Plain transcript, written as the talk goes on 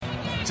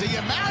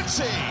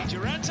Diamante.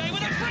 Durante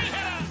with a free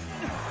header.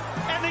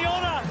 And the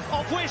honour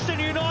of Western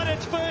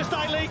United's first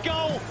A-League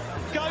goal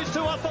goes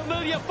to a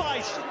familiar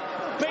face.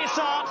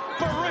 Bessa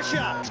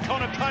Berisha. It's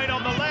Connor Kane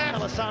on the left.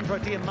 Alessandro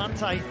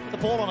Diamante, the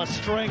ball on a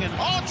string. And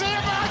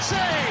Diamante!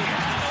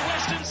 The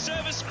Western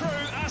service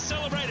crew are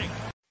celebrating.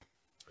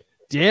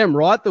 Damn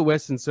right, the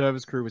Western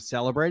service crew was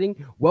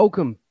celebrating.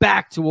 Welcome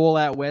back to All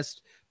Out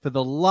West for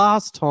the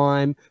last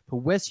time for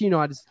West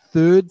United's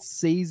third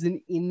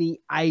season in the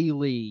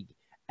A-League.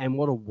 And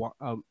what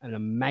an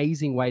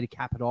amazing way to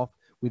cap it off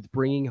with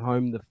bringing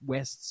home the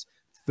West's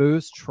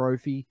first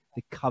trophy,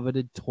 the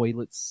coveted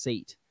toilet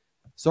seat.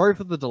 Sorry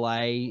for the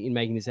delay in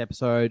making this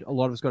episode. A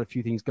lot of us got a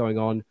few things going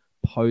on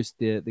post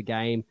the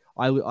game.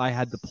 I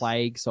had the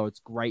plague, so it's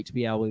great to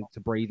be able to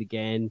breathe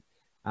again.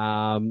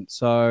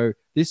 So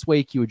this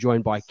week you were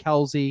joined by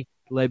Kelsey,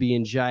 Lebby,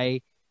 and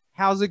Jay.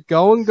 How's it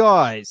going,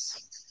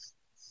 guys?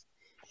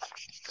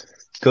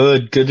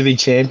 Good to be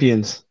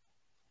champions.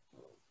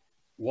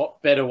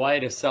 What better way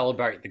to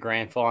celebrate the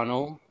grand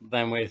final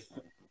than with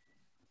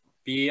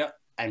beer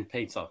and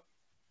pizza?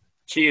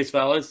 Cheers,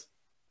 fellas.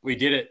 We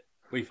did it.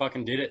 We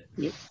fucking did it.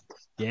 Yep.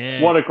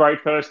 Yeah. What a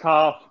great first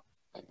half.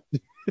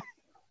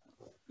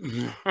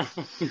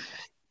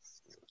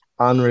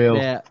 Unreal.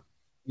 Yeah,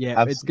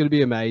 it's going to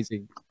be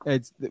amazing.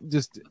 It's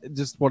just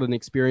what an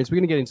experience. We're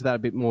going to get into that a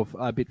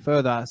bit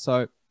further. So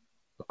I'm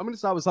going to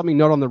start with something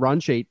not on the run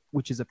sheet,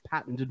 which is a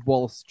patented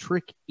Wallace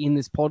trick in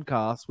this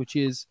podcast, which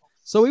is,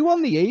 so we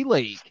won the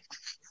E-League.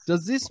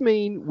 Does this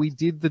mean we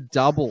did the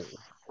double?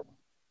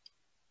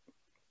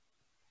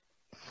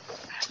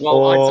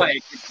 Well,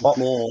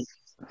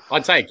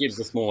 I'd say it gives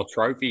us more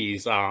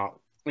trophies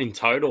in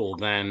total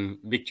than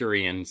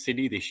Victory and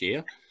City this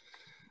year.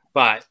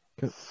 But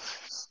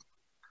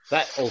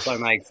that also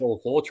makes all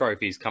 4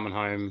 trophies coming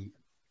home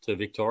to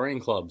Victorian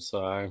clubs.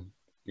 So,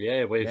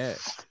 yeah, we've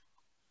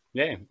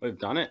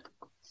done it.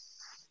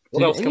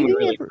 What else can we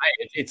really say?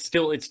 It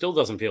still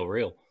doesn't feel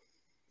real.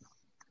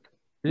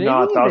 Did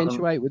anyone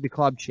eventuate with the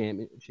club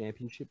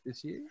championship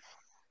this year?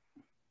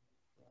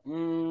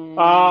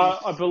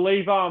 I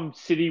believe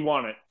City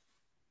won it.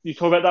 You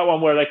talk about that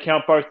one where they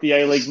count both the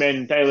A-League men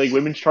and A-League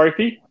women's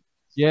trophy?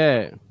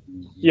 Yeah.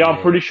 Yeah,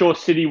 I'm pretty sure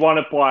City won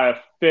it by a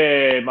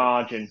fair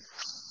margin.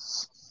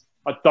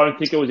 I don't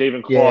think it was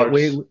even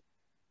close.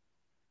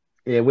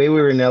 We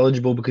were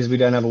ineligible because we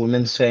don't have a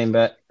women's team,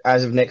 but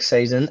as of next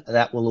season,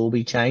 that will all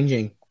be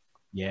changing.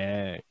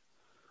 Yeah.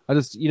 I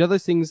just,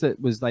 those things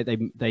that was like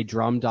they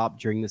drummed up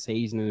during the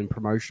season and in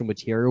promotional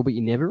material, but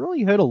you never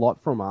really heard a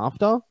lot from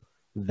after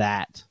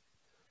that.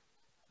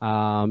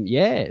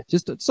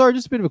 Just a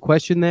bit of a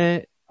question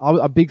there. I'm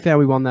a big fan.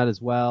 We won that as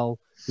well.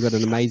 We've got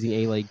an amazing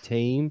E-League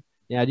team.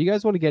 Now, do you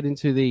guys want to get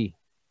into the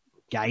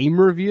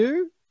game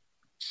review?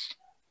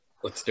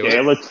 Let's do it.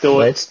 Yeah, let's do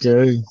it. Let's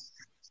do.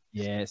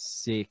 Yeah,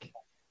 sick.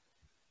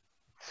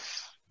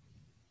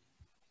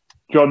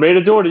 Do you want me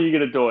to do it, or are you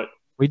going to do it?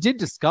 We did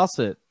discuss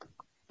it.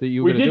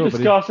 We did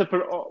discuss it,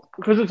 but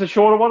because it's a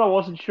shorter one, I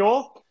wasn't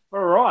sure. All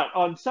right.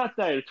 On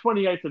Saturday, the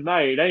 28th of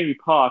May at Amy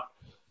Park,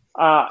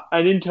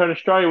 an intern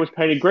Australia was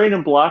painted green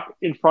and black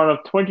in front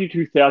of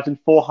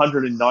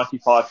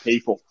 22,495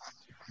 people.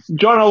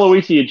 John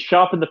Aloisi had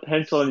sharpened the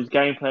pencil in his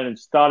game plan and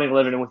starting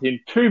 11, and within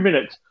 2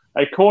 minutes,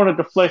 a corner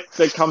deflect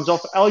that comes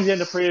off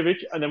Alexander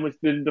Prijovic and then was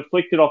then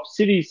deflected off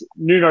City's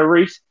Nuno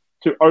Reis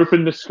to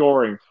open the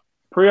scoring.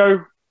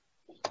 Prio,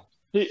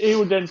 he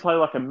would then play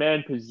like a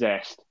man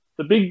possessed.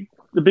 The big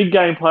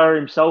game player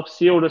himself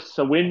sealed us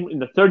a win in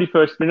the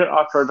 31st minute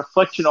after a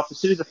deflection off the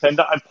City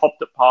defender and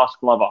popped it past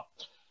Glover.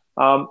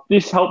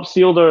 This helped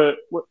seal the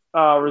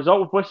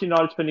result, with West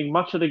United spending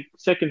much of the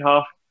second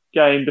half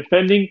game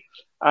defending,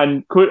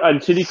 and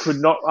City could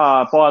not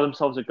buy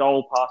themselves a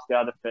goal past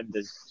our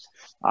defenders.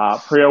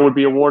 Prio would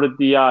be awarded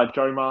the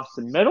Joe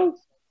Marston medal,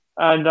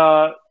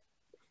 and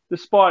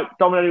despite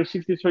dominating with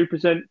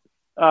 63%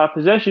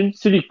 possession,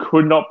 City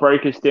could not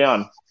break us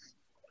down.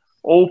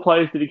 All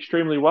players did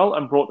extremely well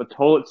and brought the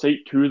toilet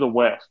seat to the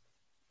West.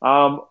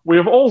 We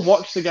have all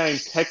watched the game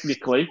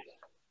technically,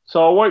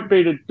 so I won't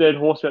beat a dead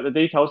horse about the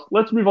details.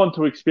 Let's move on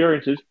to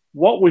experiences.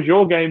 What was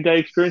your game day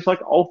experience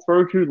like? I'll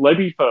throw to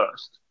Lebby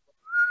first.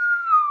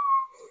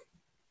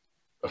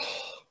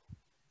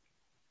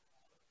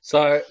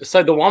 So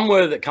the one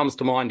word that comes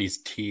to mind is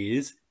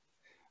tears,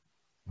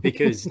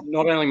 because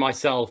not only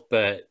myself,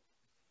 but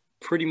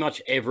pretty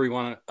much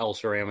everyone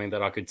else around me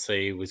that I could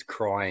see was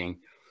crying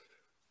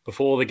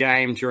before the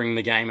game, during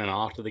the game, and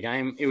after the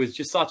game. It was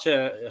just such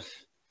a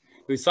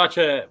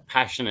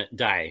passionate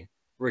day,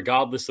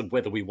 regardless of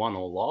whether we won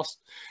or lost.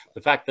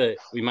 The fact that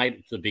we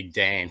made the big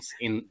dance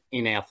in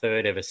our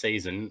third ever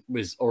season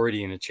was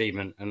already an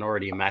achievement, and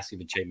already a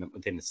massive achievement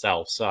within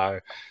itself. So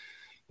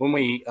when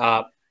we,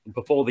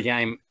 before the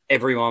game,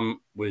 everyone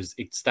was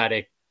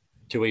ecstatic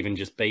to even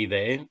just be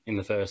there in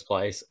the first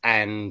place.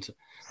 And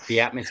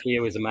the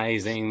atmosphere was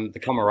amazing. The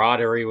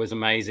camaraderie was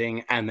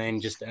amazing. And then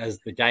just as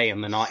the day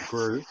and the night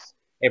grew,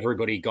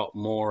 everybody got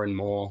more and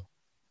more,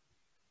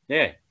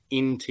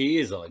 in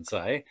tears, I'd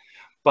say.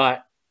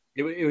 But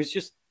it was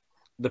just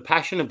the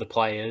passion of the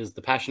players,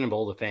 the passion of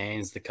all the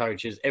fans, the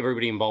coaches,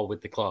 everybody involved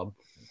with the club.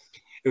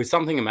 It was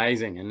something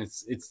amazing, and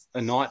it's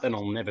a night that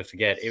I'll never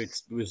forget. It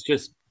was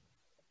just,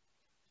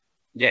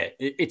 yeah,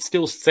 it's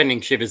still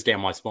sending shivers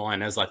down my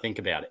spine as I think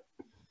about it.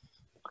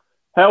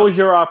 How was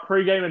your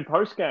pre-game and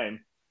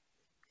post-game?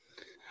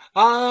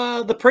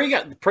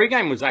 The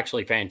pre-game was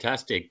actually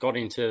fantastic. Got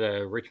into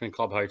the Richmond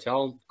Club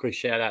Hotel. Quick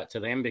shout out to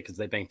them because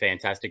they've been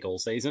fantastic all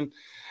season.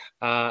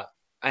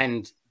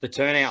 And the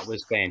turnout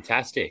was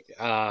fantastic.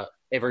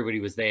 Everybody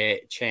was there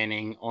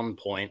chanting on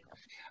point,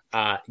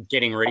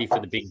 getting ready for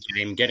the big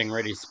game, getting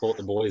ready to support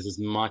the boys as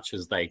much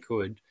as they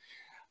could.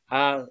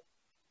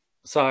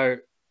 So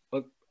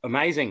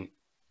amazing.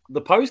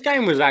 The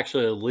post-game was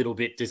actually a little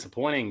bit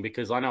disappointing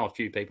because I know a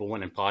few people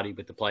went and partied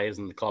with the players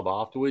in the club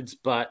afterwards,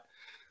 but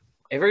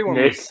everyone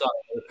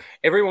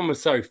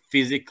was so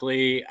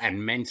physically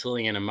and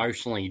mentally and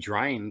emotionally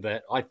drained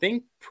that I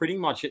think pretty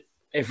much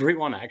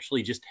everyone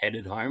actually just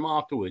headed home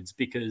afterwards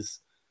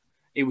because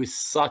it was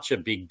such a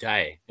big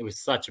day. It was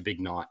such a big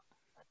night.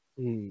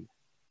 Mm.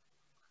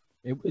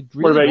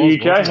 What about you,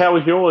 Jay? How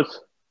was yours?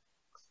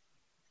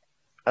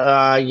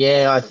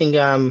 Yeah, I think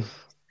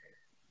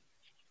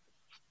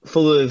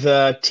full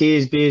of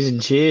tears, beers,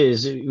 and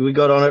cheers. We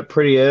got on it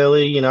pretty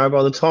early. You know,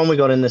 by the time we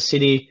got in the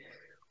city,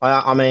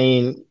 I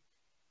mean,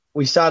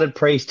 we started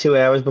Priest 2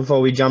 hours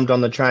before we jumped on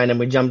the train, and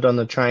we jumped on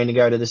the train to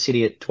go to the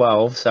city at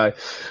 12. So,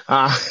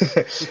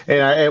 you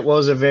know, it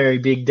was a very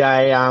big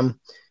day.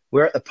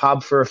 We're at the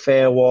pub for a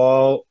fair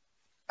while,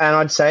 and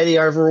I'd say the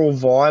overall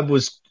vibe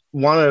was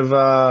one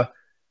of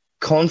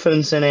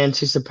confidence and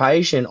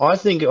anticipation. I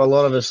think a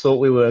lot of us thought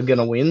we were going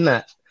to win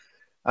that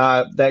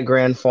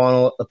grand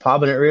final at the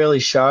pub, and it really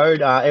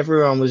showed.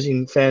 Everyone was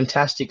in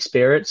fantastic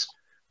spirits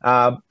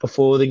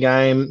before the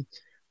game.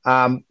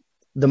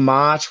 The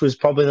march was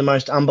probably the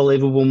most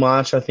unbelievable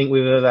march I think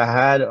we've ever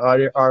had.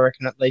 I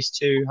reckon at least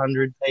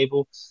 200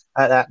 people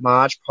at that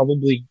march,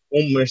 probably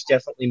almost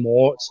definitely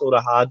more. It's sort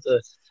of hard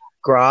to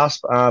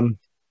grasp.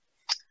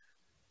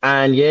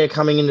 And yeah,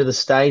 coming into the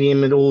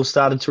stadium, it all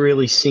started to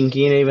really sink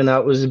in, even though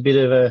it was a bit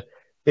of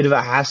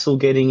a hassle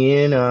getting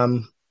in.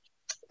 And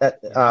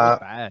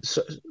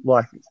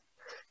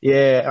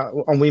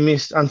we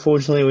missed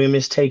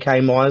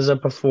TK Miser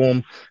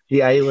perform the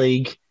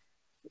A-League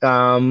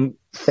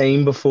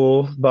theme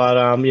before,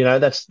 but you know,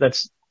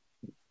 that's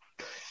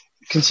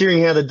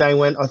considering how the day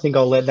went, I think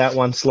I'll let that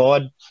one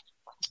slide.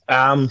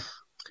 Yeah,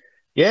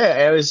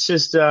 it was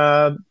just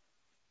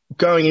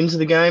going into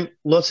the game,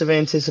 lots of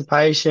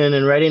anticipation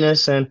and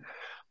readiness, and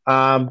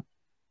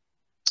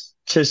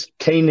just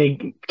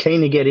keen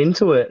to get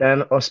into it.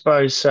 And I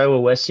suppose so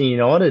were Western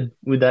United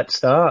with that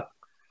start.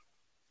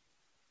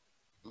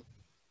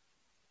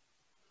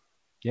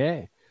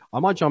 Yeah, I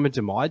might jump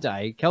into my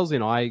day. Kelsey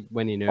and I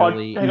went in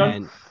early. Hang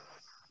on.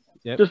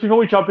 Yep. Just before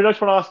we jump in, I just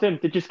want to ask them,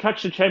 did you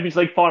catch the Champions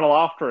League final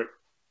after it?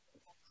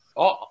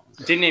 Oh,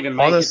 didn't even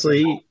make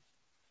honestly, it.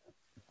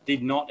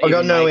 Did not. I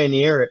got nowhere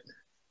near it.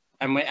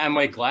 And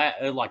we're glad,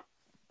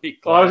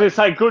 big glad. Well, I was going to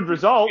say good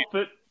result,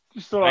 but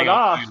just thought I'd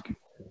ask.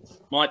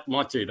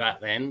 Might do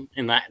that then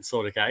in that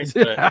sort of case,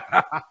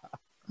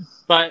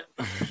 but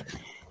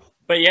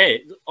yeah,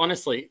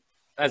 honestly,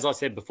 as I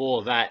said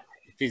before, that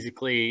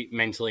physically,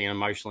 mentally, and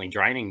emotionally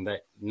draining.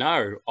 That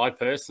no, I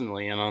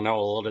personally, and I know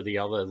a lot of the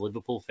other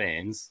Liverpool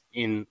fans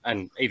and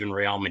even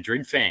Real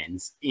Madrid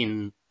fans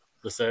in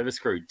the service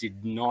crew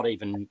did not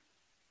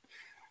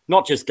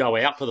just go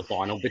out for the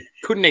final, but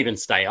couldn't even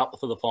stay up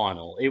for the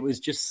final. It was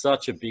just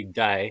such a big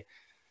day,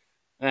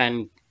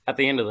 and at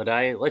the end of the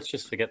day, let's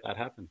just forget that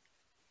happened.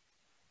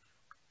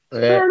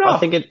 Yeah, I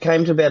think it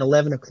came to about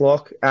 11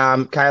 o'clock.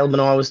 Caleb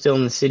and I were still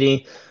in the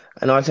city.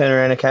 And I turned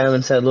around to Caleb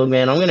and said, "Look,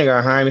 man, I'm going to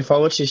go home. If I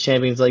watch this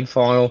Champions League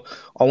final,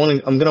 I'm going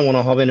to want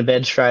to hop into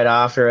bed straight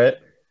after it."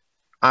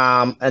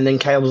 And then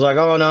Caleb was like,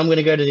 "Oh no, I'm going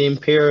to go to the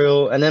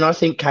Imperial." And then I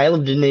think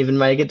Caleb didn't even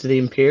make it to the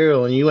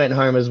Imperial, and you went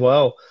home as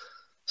well.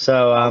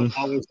 So I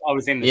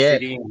was in the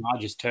city, and I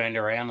just turned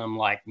around. And I'm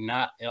like,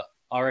 "Nah,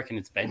 I reckon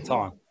it's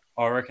bedtime.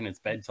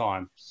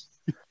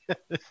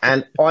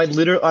 And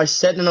I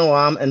set an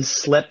alarm and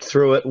slept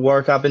through it.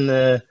 Woke up in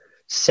the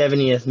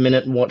 70th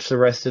minute and watched the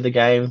rest of the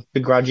game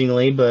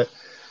begrudgingly, but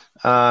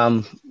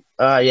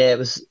it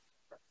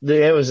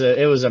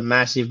was a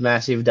massive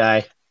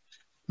day,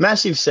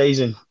 massive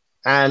season,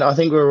 and I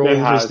think we were all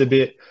just a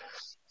bit,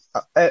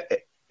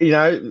 you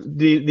know,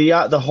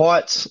 the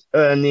heights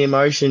and the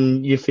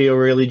emotion you feel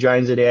really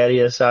drains it out of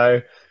you.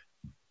 So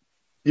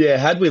yeah,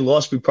 had we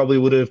lost, we probably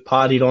would have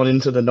partied on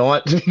into the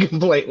night, to be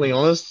completely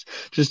honest,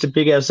 just to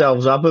pick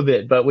ourselves up a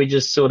bit, but we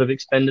just sort of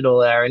expended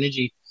all our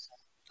energy.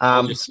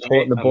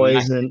 Supporting the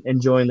boys and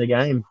enjoying the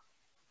game.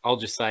 I'll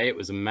just say it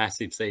was a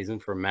massive season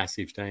for a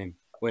massive team.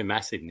 We're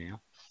massive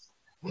now.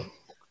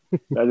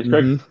 That is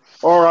correct.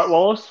 Mm-hmm. All right,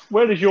 Wallace,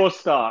 where does yours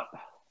start?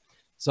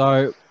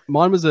 So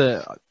mine was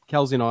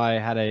Kelsey and I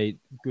had a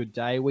good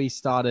day. We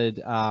started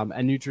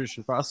a new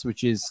tradition for us,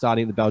 which is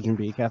starting at the Belgian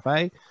Beer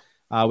Cafe.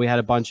 We had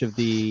a bunch of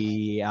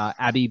the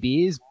Abbey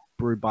beers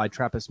brewed by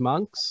Trappist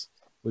monks.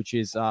 which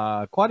is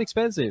quite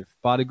expensive,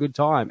 but a good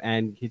time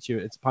and it's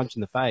a punch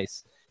in the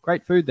face.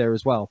 Great food there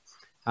as well.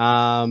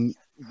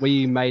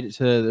 We made it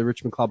to the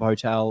Richmond Club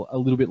Hotel a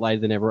little bit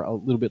later than ever, a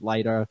little bit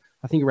later,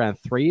 I think around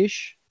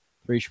 3-ish,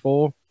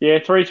 4. Yeah,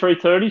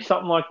 3:30,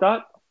 something like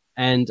that.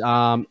 And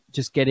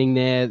just getting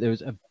there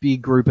was a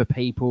big group of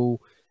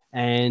people,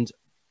 and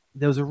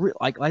there was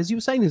like as you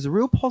were saying, there's a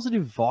real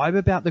positive vibe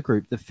about the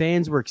group. The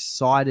fans were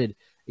excited,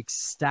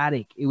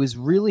 ecstatic. It was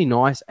really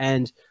nice,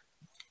 and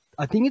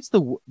I think it's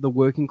the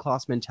working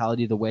class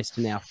mentality of the West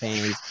and our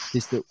fans,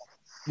 that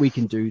we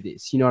can do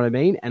this. You know what I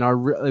mean? And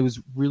it was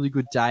a really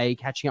good day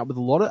catching up with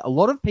a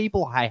lot of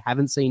people I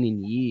haven't seen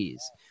in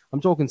years.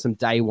 I'm talking some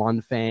day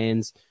one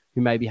fans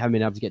who maybe haven't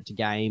been able to get to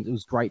games. It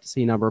was great to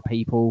see a number of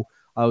people.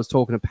 I was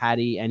talking to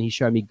Paddy, and he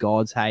showed me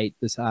God's Hate,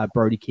 this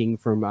Brody King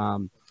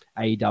from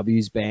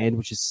AEW's band,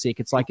 which is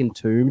sick. It's like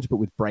Entombed, but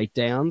with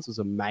breakdowns. It was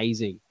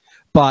amazing.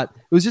 But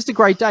it was just a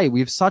great day. We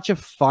have such a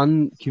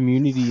fun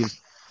community of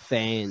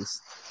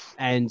fans,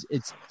 and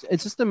it's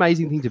just an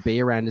amazing thing to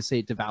be around, to see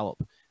it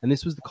develop. And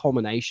this was the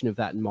culmination of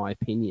that, in my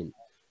opinion.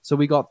 So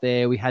we got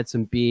there, we had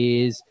some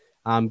beers.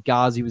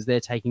 Ghazi was there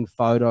taking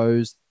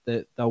photos.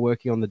 That they're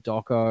working on the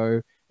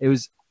doco. It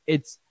was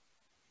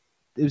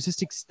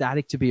just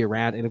ecstatic to be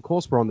around. And of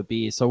course, we're on the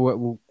beer, so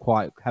we're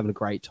quite having a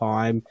great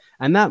time.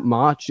 And that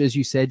march, as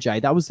you said, Jay,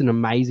 that was an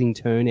amazing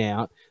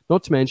turnout.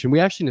 Not to mention,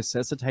 we actually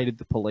necessitated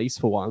the police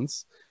for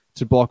once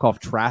to block off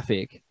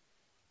traffic.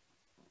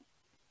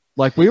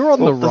 Like, we were on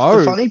the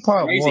road. The funny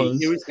part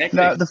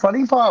the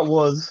funny part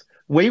was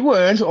we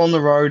weren't on the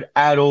road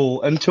at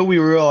all until we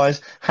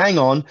realized, hang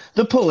on,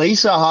 the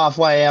police are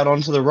halfway out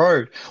onto the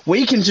road.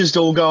 We can just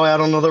all go out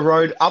onto the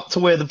road up to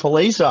where the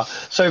police are.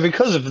 So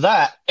because of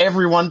that,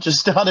 everyone just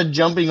started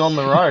jumping on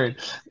the road.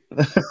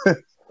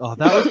 Oh,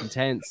 that was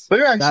intense. We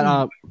were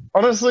actually,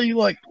 honestly,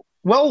 like,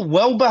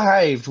 well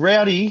behaved,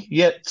 rowdy,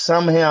 yet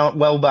somehow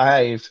well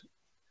behaved.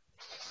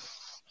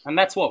 And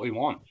that's what we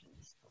want.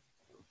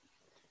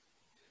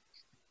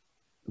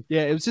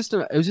 Yeah, it was just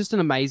an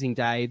amazing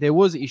day. There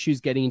was issues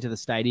getting into the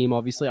stadium,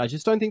 obviously. I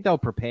just don't think they were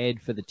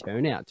prepared for the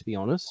turnout, to be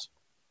honest.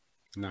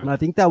 No. And I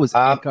think that was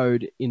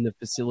echoed in the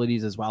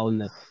facilities as well, in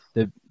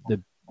the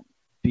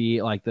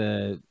beer, like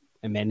the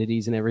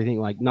amenities and everything.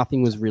 Like,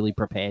 nothing was really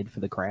prepared for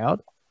the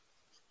crowd.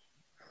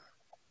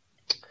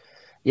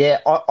 Yeah,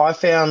 I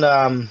found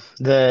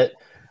that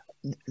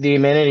the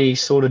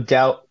amenities sort of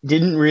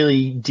didn't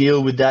really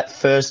deal with that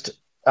first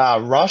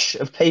rush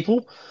of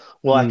people.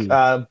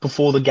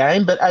 Before the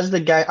game, but after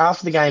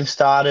the game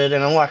started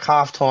and like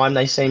half time,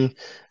 they seemed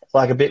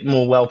like a bit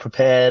more well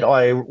prepared.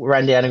 I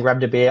ran down and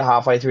grabbed a beer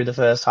halfway through the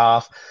first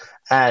half,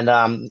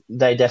 and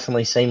they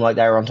definitely seemed like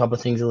they were on top of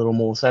things a little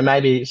more. So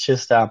maybe it's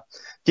just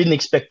didn't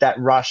expect that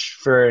rush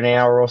for an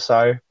hour or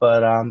so,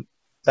 but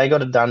they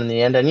got it done in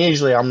the end. And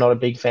usually, I'm not a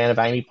big fan of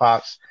Amy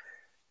Park's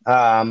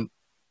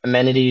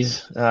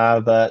amenities,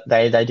 but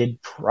they did.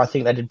 I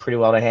think they did pretty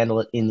well to handle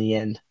it in the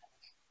end.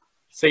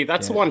 See,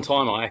 that's the one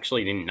time I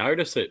actually didn't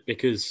notice it,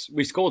 because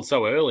we scored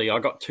so early. I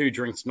got 2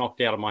 drinks knocked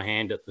out of my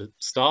hand at the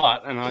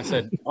start, and I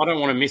said, I don't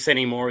want to miss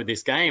any more of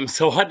this game.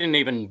 So I didn't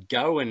even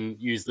go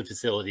and use the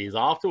facilities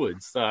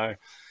afterwards. So,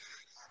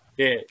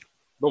 yeah,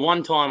 the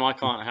one time I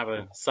can't have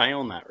a say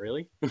on that,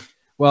 really.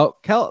 Well,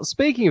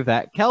 speaking of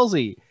that,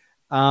 Kelsey,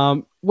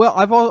 well,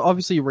 I've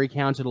obviously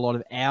recounted a lot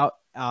of our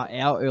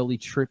early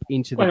trip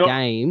into the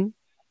game.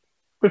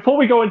 Before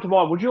we go into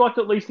mine, would you like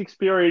to at least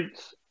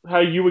experience how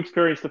you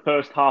experienced the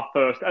first half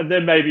first, and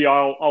then maybe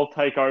I'll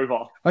take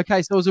over?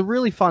 Okay, so it was a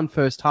really fun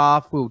first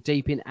half. We were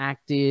deep in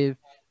active.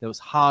 There was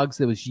hugs.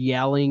 There was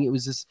yelling. It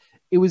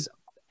was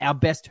our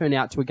best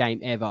turnout to a game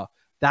ever.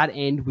 That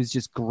end was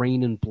just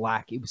green and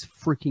black. It was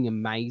freaking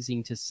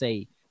amazing to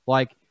see.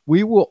 Like,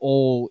 we were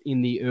all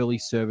in the early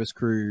service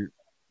crew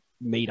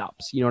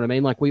meetups. You know what I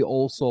mean? Like, we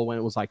all saw when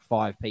it was like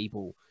 5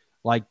 people.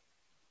 Like,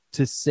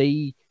 to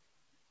see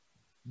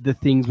the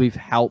things we've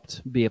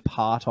helped be a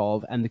part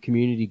of and the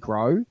community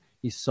grow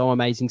is so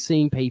amazing.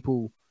 Seeing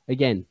people,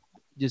 again,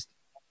 just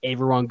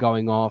everyone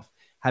going off,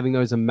 having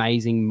those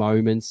amazing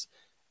moments.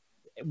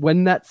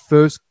 When that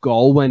first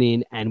goal went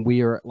in and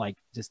we were like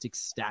just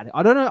ecstatic.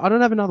 I don't know. I don't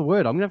have another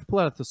word. I'm going to have to pull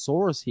out a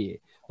thesaurus here.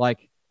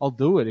 Like, I'll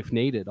do it if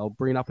needed. I'll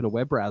bring it up in a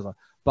web browser.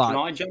 But can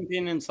I jump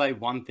in and say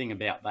one thing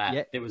about that?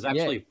 Yeah, there was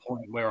actually a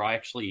point where I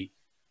actually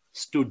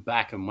stood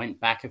back and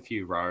went back a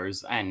few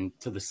rows and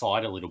to the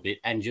side a little bit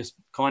and just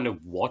kind of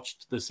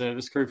watched the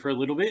service crew for a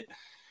little bit.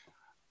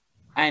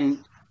 And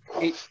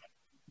it,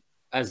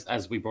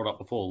 as we brought up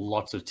before,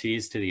 lots of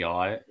tears to the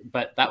eye.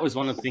 But that was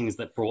one of the things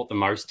that brought the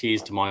most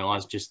tears to my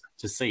eyes, just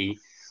to see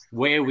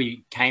where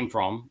we came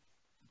from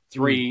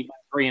 3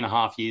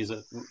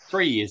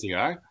 years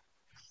ago,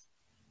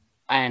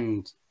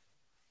 and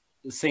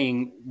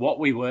seeing what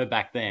we were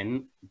back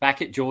then,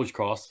 back at George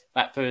Cross,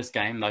 that first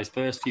game, those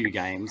first few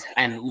games,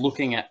 and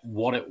looking at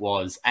what it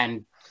was.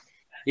 And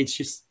it's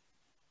just,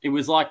 it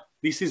was like,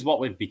 this is what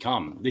we've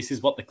become. This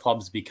is what the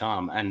club's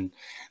become. And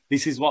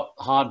this is what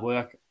hard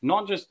work,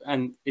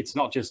 and it's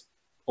not just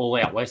All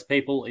Out West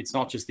people. It's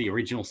not just the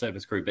original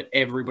service crew, but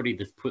everybody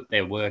that's put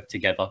their work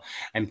together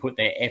and put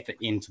their effort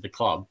into the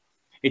club.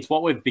 It's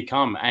what we've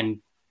become. And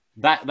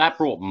that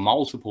brought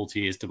multiple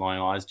tears to my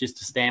eyes just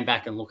to stand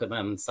back and look at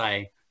them and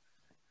say,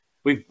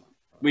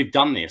 we've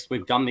done this.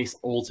 We've done this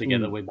all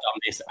together. We've done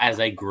this as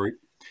a group.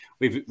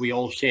 We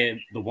all share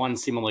the one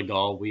similar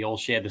goal. We all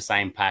share the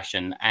same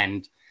passion.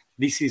 And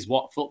this is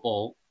what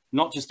football,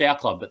 not just our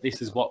club, but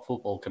this is what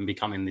football can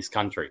become in this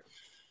country.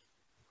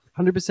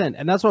 100%.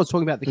 And that's what I was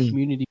talking about, the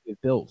community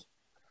we've built.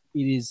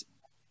 It is,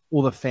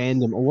 or the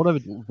fandom, or whatever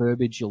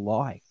verbiage you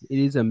like. It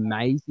is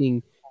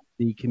amazing,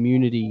 the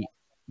community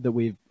that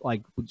we've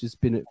just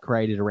been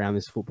created around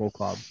this football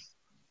club.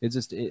 It's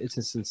just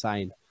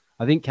insane.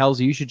 I think,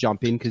 Kelsey, you should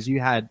jump in because you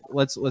had,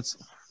 let's.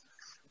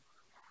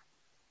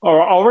 All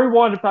right, I'll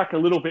rewind it back a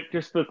little bit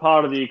just for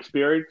part of the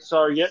experience.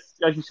 So, yeah,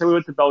 as you said, we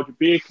went to Belgian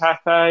Beer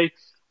Cafe.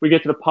 We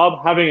get to the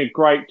pub, having a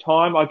great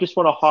time. I just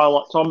want to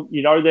highlight some,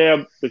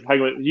 there, we're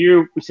hanging out with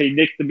you. We see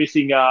Nick, the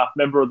missing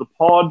member of the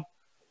pod,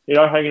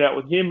 hanging out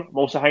with him. I'm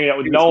also hanging out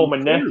with Noel, my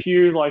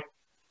nephew.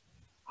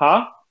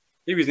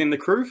 He was in the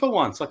crew for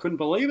once. I couldn't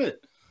believe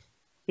it.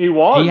 He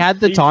was. He had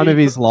the time of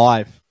his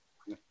life.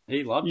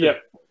 He loved it.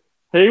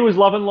 He was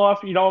loving life.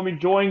 I'm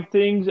enjoying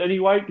things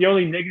anyway. The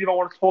only negative I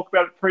want to talk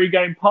about at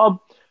pre-game pub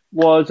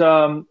was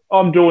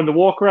I'm doing the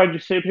walk around,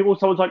 just see people.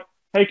 Someone's like,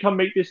 hey, come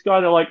meet this guy.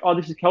 They're like, oh,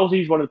 this is Kelsey.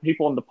 He's one of the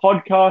people on the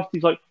podcast.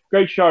 He's like,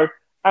 great show.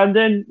 And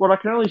then what I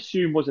can only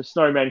assume was a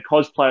snowman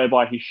cosplayer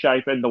by his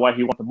shape and the way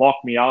he wanted to mock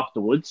me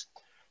afterwards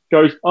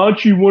goes,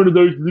 aren't you one of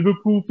those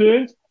Liverpool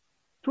fans?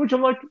 To which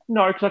I'm like,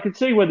 no, because I could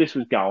see where this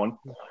was going.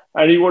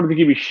 And he wanted to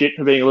give me shit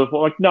for being a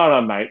Liverpool. I'm like,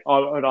 no, mate,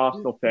 I'm an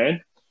Arsenal fan.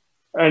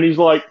 And he's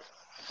like,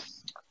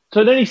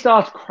 so then he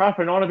starts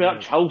crapping on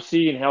about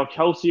Chelsea and how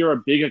Chelsea are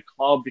a bigger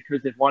club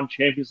because they've won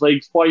Champions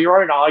Leagues. By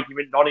your own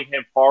argument,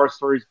 Nottingham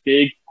Forest are as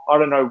big. I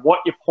don't know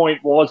what your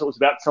point was. It was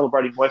about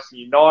celebrating Western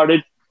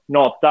United.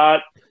 Not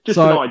that. Just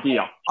an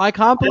idea. I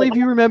can't believe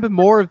you remember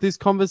more of this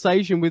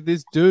conversation with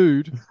this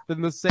dude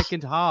than the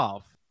second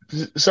half.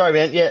 Sorry,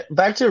 man. Yeah,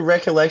 back to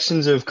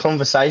recollections of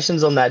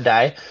conversations on that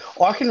day.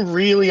 I can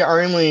really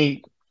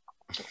only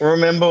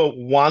remember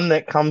one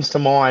that comes to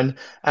mind,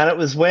 and it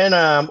was when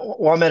I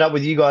met up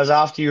with you guys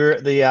after you were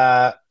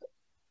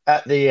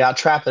at the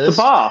Trappers.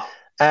 The bar.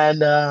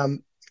 And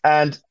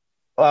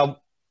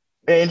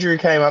Andrew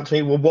came up to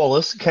me,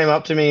 Wallace came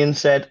up to me and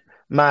said,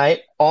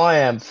 mate, I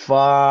am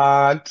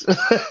fucked.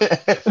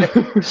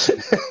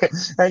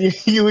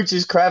 And you were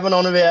just crabbing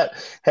on about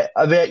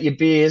your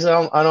beers.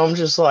 And I'm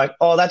just like,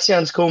 oh, that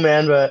sounds cool,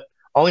 man, but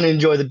I'm going to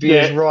enjoy the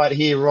beers right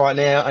here, right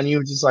now. And you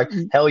were just like,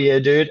 hell yeah,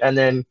 dude. And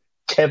then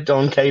kept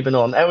on keeping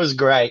on. That was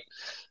great.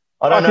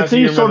 I don't know if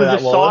you remember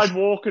that, Wallace. Side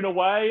walking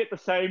away at the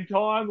same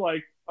time.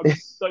 Like, I'm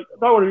just like,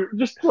 I want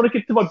to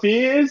get to my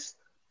beers.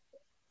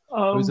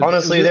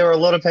 Honestly, there were a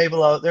lot of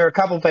people. There were a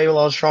couple of people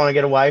I was trying to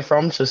get away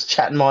from, just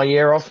chatting my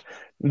ear off,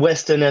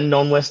 Western and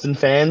non-Western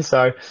fans.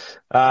 So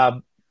I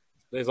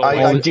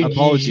did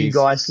use you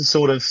guys to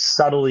sort of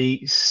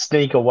subtly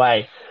sneak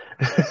away.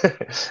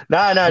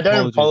 No,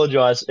 don't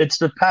apologize. It's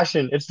the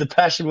passion. It's the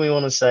passion we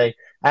want to see,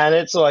 and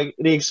it's like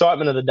the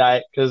excitement of the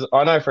day. Because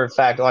I know for a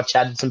fact I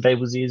chatted some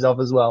people's ears off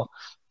as well.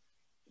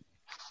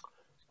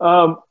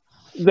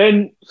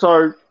 Going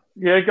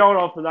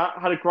on for that,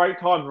 had a great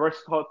time. The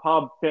rest of the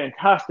pub,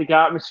 fantastic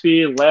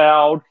atmosphere,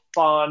 loud,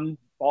 fun,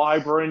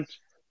 vibrant.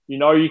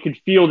 You could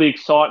feel the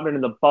excitement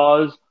and the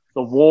buzz.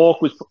 The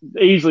walk was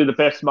easily the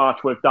best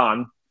march we've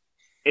done.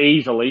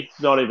 Easily,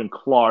 not even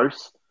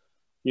close.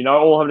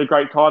 All having a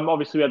great time.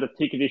 Obviously, we had the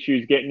ticket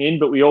issues getting in,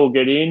 but we all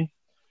get in.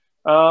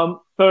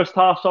 First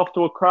half's off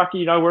to a cracker.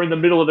 We're in the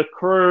middle of the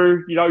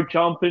crew,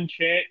 jumping,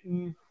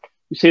 chanting.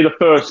 You see the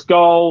first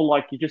goal,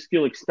 like you just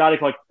feel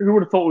ecstatic. Like who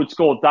would have thought we'd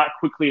score that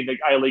quickly in the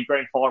A-League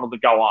Grand Final to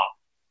go up?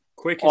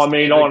 Quickest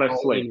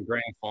honestly, in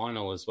Grand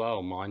Final as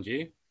well, mind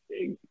you.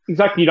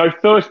 Exactly.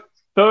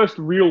 First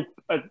real,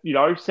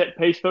 set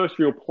piece, first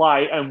real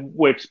play, and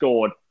we've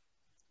scored.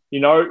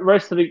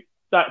 Rest of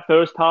that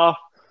first half,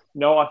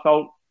 I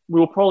felt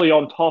we were probably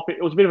on top.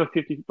 It was a bit of a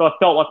 50, but I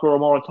felt like we were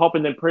more on top.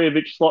 And then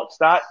Prijovic slots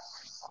that.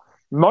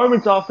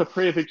 Moments after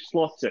Prijovic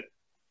slots it,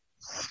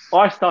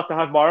 I start to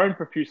have my own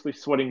profusely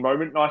sweating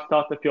moment, and I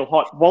start to feel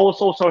hot.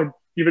 Wallace also had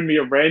given me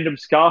a random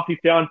scarf he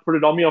found, put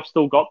it on me. I've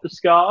still got the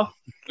scarf.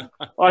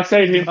 I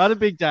say to him, "Had a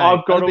big day.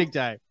 I got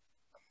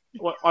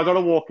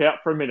to walk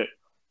out for a minute."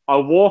 I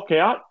walk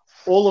out.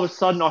 All of a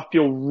sudden, I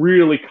feel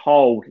really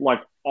cold,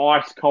 like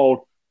ice cold.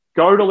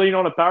 Go to lean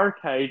on a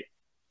barricade.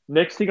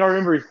 Next thing I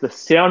remember is the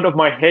sound of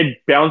my head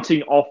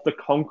bouncing off the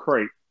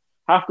concrete.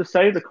 Have to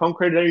say, the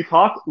concrete at Emu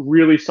Park,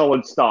 really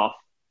solid stuff.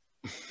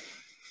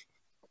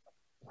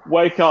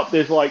 Wake up,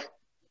 there's like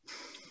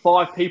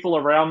 5 people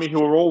around me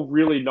who are all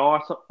really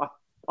nice.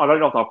 I don't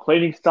know if they're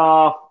cleaning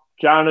staff,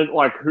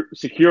 janitor,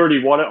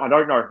 security, I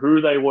don't know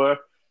who they were.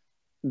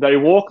 They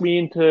walk me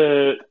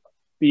into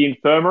the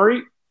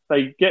infirmary.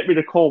 They get me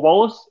to call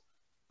Wallace.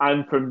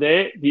 And from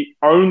there, the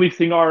only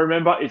thing I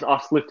remember is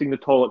us lifting the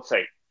toilet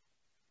seat.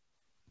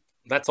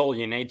 That's all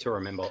you need to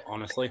remember,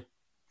 honestly.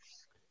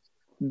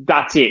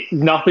 That's it.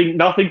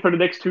 Nothing for the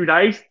next 2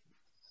 days.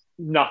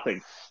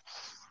 Nothing.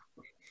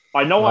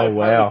 I know I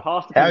wow.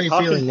 passed the How are you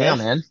concussion feeling now,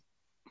 test. man?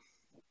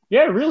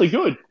 Yeah, really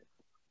good.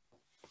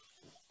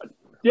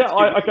 Yeah,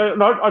 I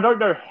don't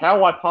know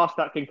how I passed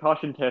that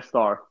concussion test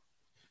though.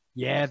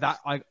 Yeah, that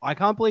I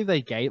can't believe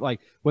they gave like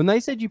when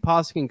they said you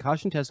passed a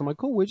concussion test. I'm like,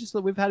 cool.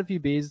 We've had a few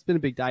beers. It's been a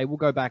big day. We'll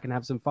go back and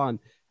have some fun.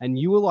 And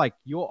you were like,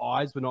 your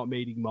eyes were not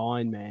meeting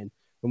mine, man,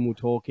 when we were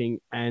talking.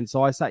 And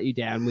so I sat you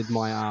down with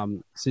my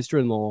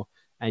sister-in-law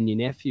and your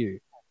nephew,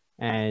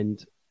 and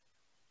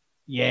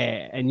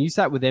yeah, and you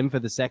sat with them for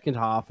the second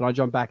half, and I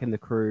jumped back in the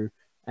crew,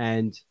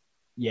 and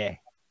yeah,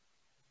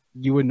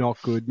 you were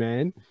not good,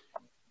 man.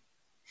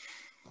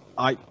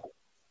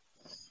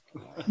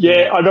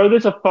 Yeah, I know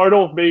there's a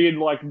photo of me and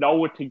like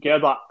Noah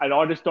together, and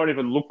I just don't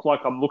even look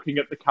like I'm looking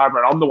at the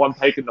camera. I'm the one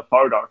taking the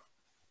photo.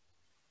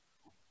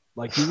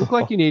 Like you look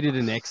like you needed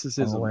an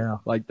exorcism. Oh,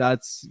 wow. Like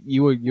that's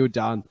you were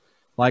done.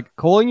 Like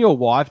calling your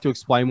wife to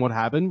explain what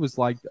happened was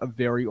like a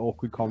very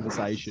awkward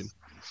conversation.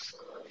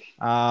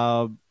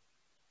 And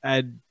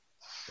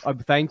I'm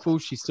thankful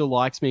she still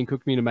likes me and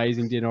cooked me an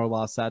amazing dinner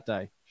last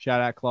Saturday. Shout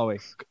out Chloe.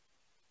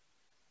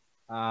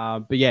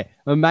 But yeah,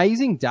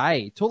 amazing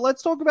day.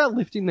 Let's talk about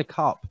lifting the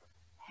cup.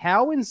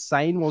 How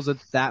insane was it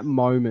that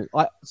moment?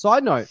 Like,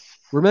 side note,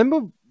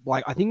 remember,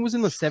 like I think it was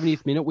in the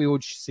 70th minute we were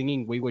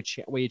singing "We Were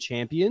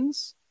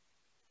Champions,"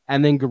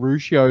 and then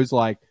Garuccio's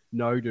like,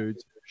 "No,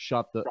 dudes,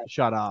 shut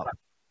up."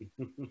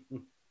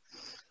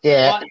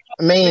 Yeah,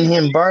 me and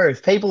him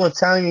both. People are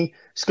telling me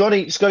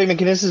Scotty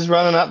McInnes is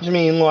running up to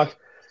me in like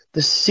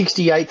the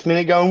 68th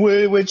minute, going,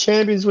 "We're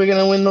champions. We're going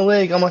to win the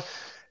league." I'm like,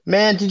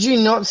 man, did you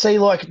not see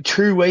like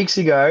 2 weeks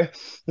ago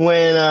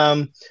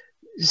when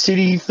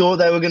City thought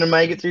they were going to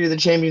make it through the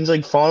Champions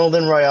League final?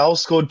 Then Real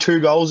scored 2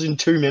 goals in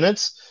 2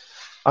 minutes.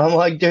 I'm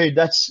like, dude,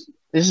 this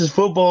is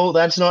football.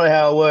 That's not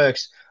how it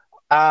works.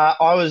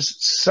 I was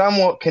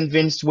somewhat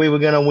convinced we were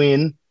going to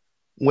win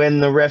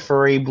when the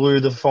referee blew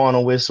the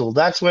final whistle.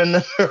 That's when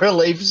the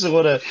relief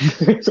sort of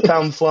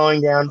come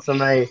flowing down for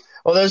me.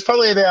 Well, there was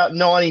probably about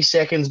 90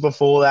 seconds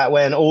before that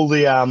when all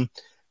the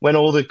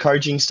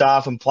coaching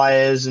staff and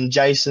players and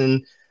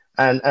Jason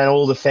and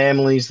all the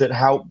families that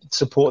helped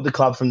support the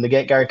club from the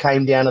get-go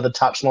came down to the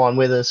touchline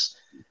with us.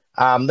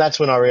 That's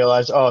when I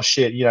realised, oh,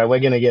 shit, we're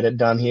going to get it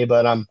done here.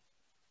 But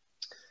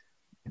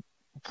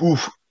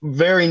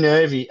very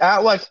nervy.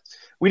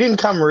 We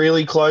didn't come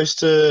really close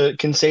to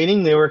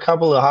conceding. There were a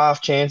couple of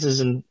half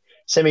chances and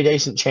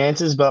semi-decent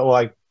chances,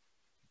 but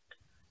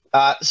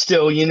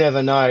still, you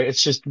never know.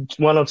 It's just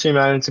 1 or 2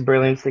 moments of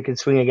brilliance that could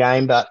swing a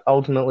game, but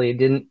ultimately it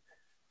didn't.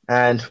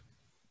 And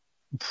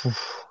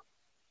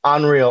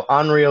unreal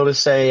to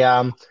see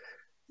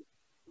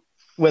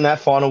when that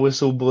final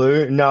whistle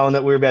blew, knowing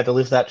that we were about to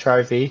lift that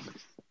trophy.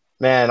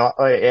 Man,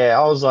 I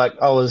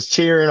was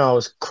cheering, I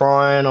was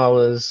crying, I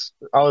was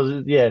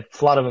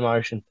flood of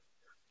emotion.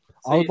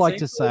 I would like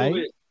to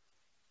say,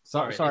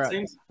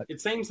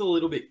 it seems a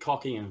little bit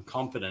cocky and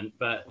confident,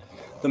 but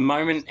the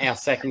moment our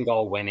second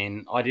goal went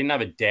in, I didn't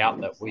have a doubt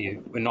that we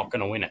were not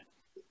going to win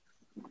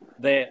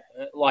it.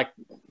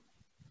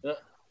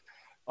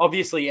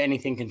 Obviously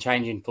anything can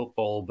change in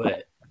football,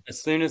 but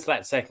as soon as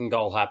that second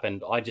goal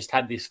happened, I just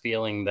had this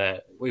feeling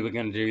that we were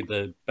going to do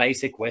the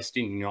basic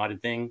Western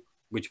United thing,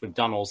 which we've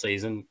done all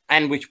season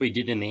and which we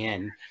did in the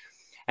end,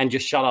 and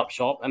just shut up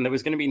shop. And there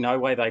was going to be no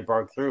way they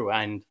broke through.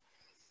 And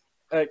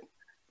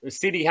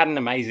City had an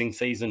amazing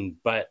season,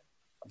 but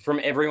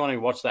from everyone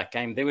who watched that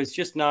game, it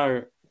wasn't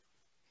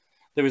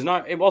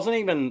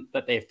even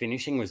that their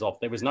finishing was off.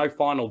 There was no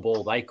final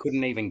ball. They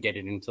couldn't even get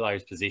it into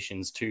those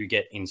positions to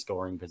get in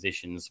scoring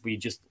positions. We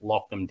just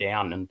locked them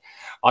down. And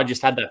I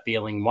just had that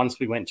feeling once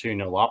we went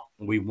 2-0 up,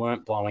 we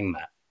weren't blowing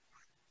that.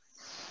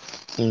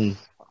 We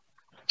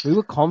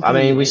were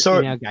confident we saw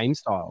in our game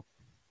style.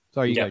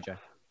 Sorry, you go, Joe.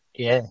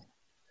 Yeah.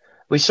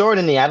 We saw it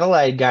in the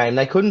Adelaide game.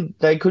 They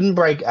couldn't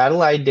break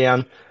Adelaide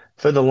down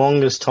for the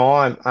longest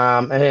time.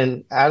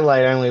 And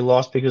Adelaide only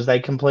lost because they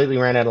completely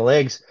ran out of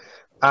legs.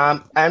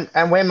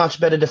 And we're much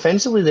better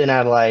defensively than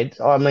Adelaide.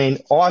 I mean,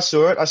 I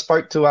saw it. I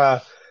spoke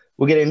to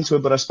we'll get into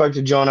it, but I spoke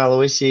to John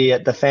Aloisi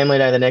at the family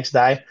day the next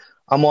day.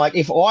 I'm like,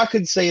 if I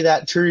could see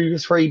that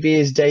 2-3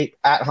 beers deep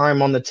at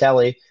home on the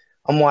telly,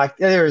 I'm like,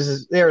 there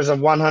is a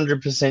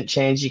 100%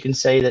 chance you can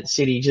see that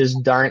City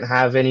just don't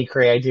have any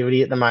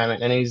creativity at the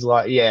moment. And he's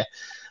like, yeah,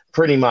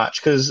 pretty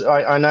much. Because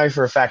I know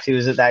for a fact he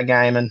was at that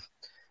game. And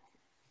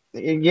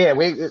yeah,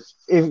 we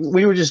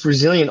were just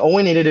resilient. All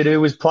we needed to do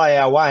was play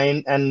our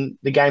way, and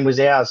the game was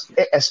ours,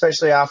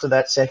 especially after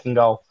that second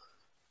goal.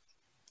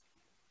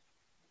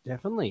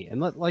 Definitely.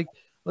 And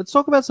let's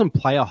talk about some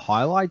player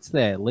highlights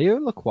there. Leo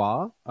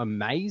Lacroix,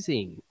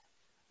 amazing.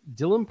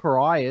 Dylan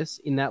Parias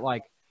in that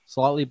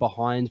slightly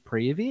behind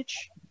Prijovic.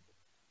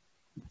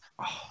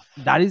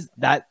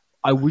 That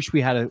I wish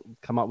we had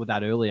come up with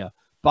that earlier,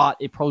 but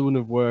it probably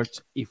wouldn't have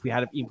worked if we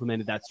had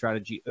implemented that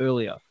strategy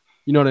earlier.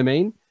 You know what I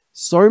mean?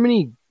 So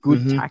many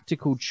good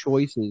tactical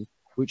choices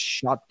which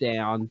shut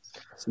down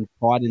some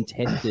tried and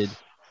tested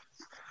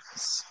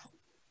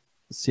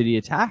City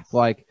attack.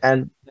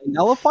 And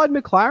nullified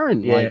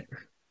McLaren. Yeah. Like,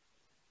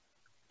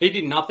 He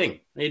did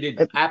nothing. He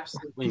did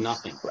absolutely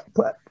nothing.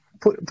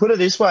 Put it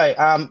this way,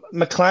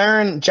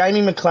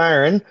 Jamie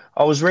McLaren,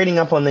 I was reading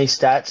up on these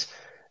stats,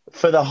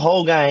 for the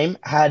whole game,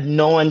 had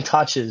 9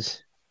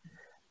 touches.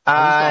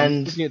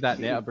 I'm looking at that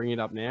now. Bring it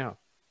up now.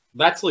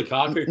 That's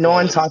Lukaku.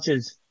 9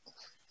 touches.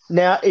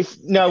 Now, if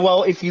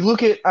you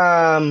look at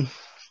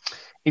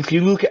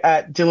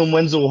Dylan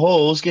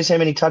Wenzel-Halls, guess how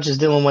many touches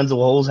Dylan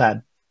Wenzel-Halls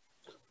had?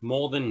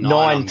 More than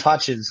 9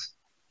 touches.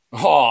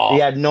 Oh, He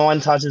had 9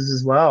 touches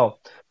as well.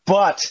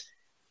 But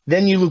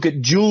then you look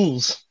at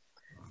duels.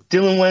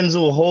 Dylan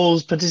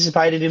Wenzel-Halls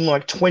participated in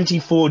like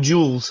 24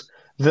 duels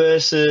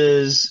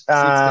versus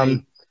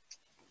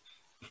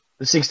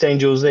 16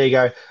 duels. There you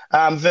go.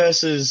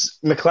 Versus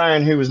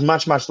McLaren, who was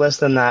much, much less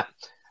than that.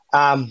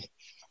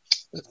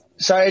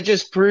 So it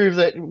just proved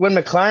that when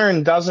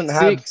McLaren doesn't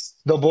have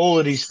the ball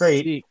at his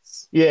feet,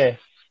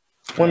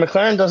 when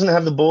McLaren doesn't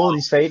have the ball at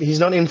his feet, he's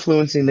not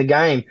influencing the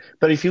game.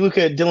 But if you look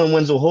at Dylan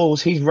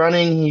Wenzel-Halls, he's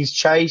running, he's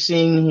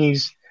chasing,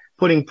 he's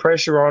putting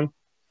pressure on.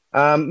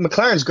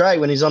 McLaren's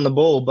great when he's on the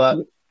ball, but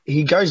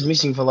he goes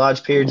missing for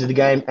large periods of the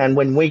game. And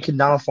when we can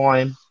nullify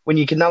him, when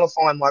you can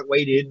nullify him like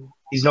we did,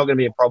 he's not going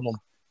to be a problem.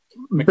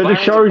 But it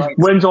shows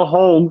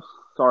Wenzel-Halls,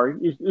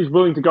 is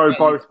willing to go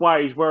both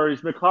ways,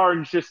 whereas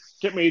McLaren's just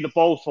get me the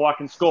ball so I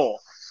can score.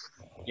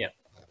 Yeah.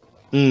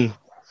 Mm.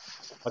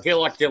 I feel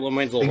like Dylan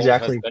Wenzel-Halls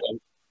has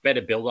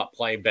better build-up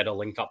play, better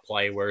link-up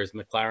play, whereas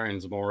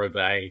McLaren's more of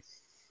a,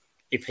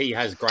 if he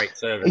has great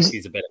service,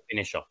 he's a better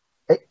finisher.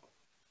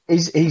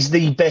 He's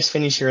the best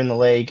finisher in the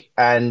league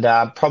and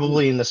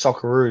probably in the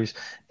Socceroos.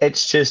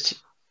 It's just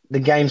the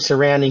game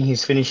surrounding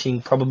his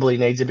finishing probably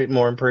needs a bit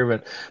more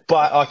improvement.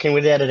 But I can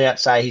without a doubt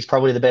say he's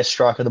probably the best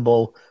striker of the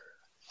ball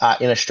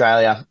in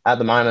Australia at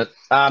the moment.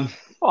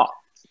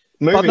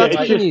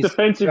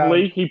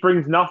 Defensively, he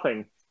brings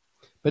nothing.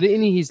 But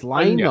in his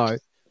lane, though,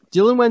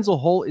 Dylan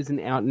Wenzel-Hall is an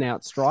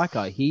out-and-out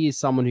striker. He is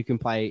someone who can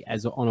play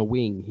on a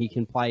wing. He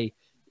can play,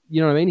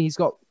 you know what I mean? He's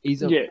got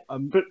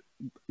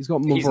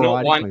more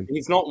variety.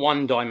 He's not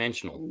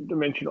one-dimensional.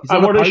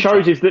 And what it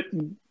shows is that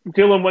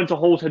Dylan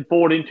Wenzel-Halls had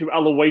bought into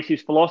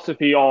Aloisi's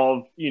philosophy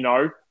of,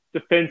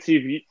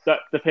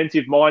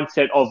 defensive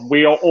mindset of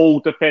we are all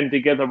defend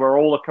together, we're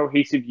all a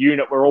cohesive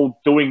unit, we're all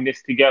doing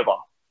this together.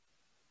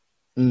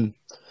 Mm.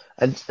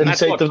 And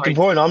so the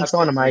point I'm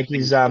trying to make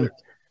is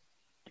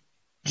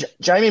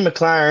Jamie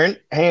McLaren,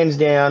 hands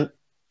down,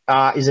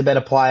 is a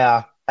better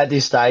player at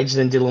this stage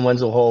than Dylan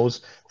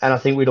Wenzel-Halls, and I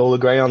think we'd all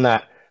agree on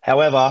that.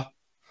 However,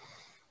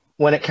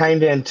 when it came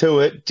down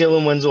to it,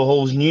 Dylan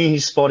Wenzel-Halls knew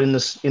his spot in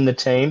the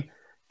team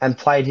and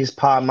played his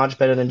part much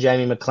better than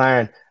Jamie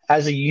McLaren.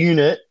 As a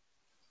unit,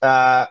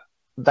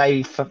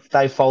 they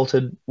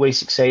faltered, we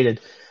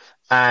succeeded.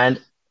 And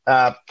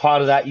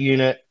part of that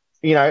unit,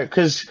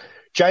 because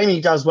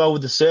Jamie does well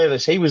with the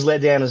service, he was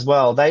let down as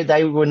well.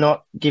 They were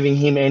not giving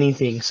him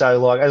anything. So,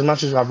 like, as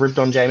much as I've ripped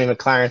on Jamie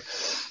McLaren,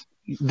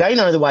 they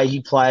know the way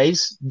he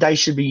plays. They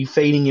should be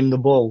feeding him the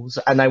balls,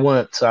 and they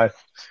weren't. So,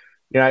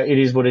 it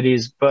is what it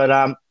is.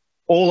 But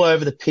all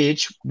over the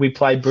pitch, we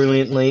played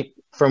brilliantly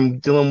from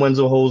Dylan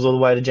Wenzel-Halls all the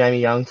way to Jamie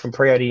Young, from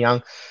Preo to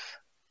Young.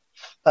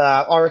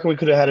 I reckon we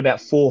could have had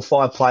about 4 or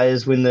 5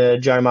 players win the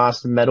Joe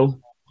Marston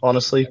medal,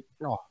 honestly.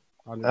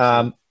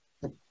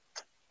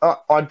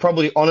 I'd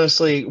probably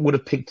honestly would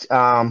have picked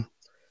my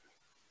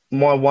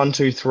 1,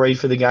 2, 3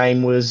 for the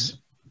game was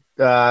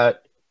Risdon,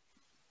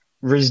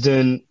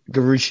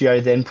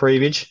 Garuccio, then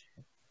Prijovic.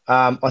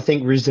 I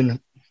think Risdon,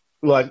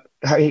 I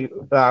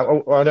don't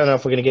know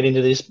if we're going to get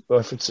into this or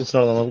if it's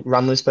not on the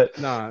run list, but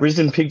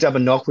Risdon picked up a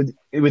knock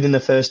within the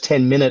first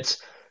 10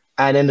 minutes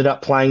and ended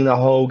up playing the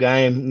whole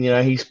game.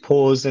 He's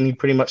paused and he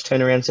pretty much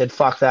turned around and said,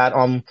 fuck that,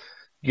 I'm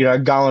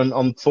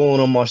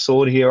falling on my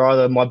sword here.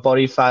 Either my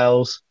body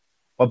fails,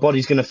 my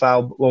body's going to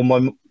fail, or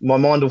my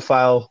mind will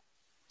fail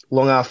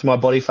long after my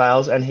body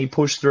fails. And he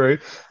pushed through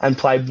and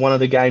played one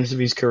of the games of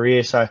his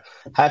career. So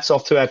hats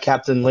off to our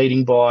captain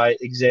leading by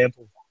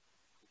example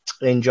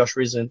in Josh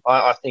Risdon.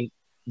 I think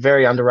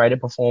very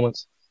underrated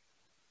performance.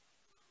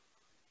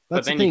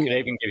 But then you could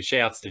even give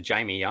shouts to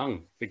Jamie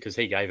Young because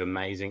he gave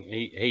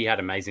he had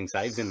amazing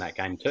saves in that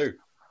game too.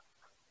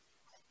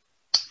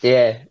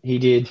 Yeah, he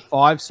did.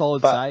 5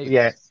 solid saves.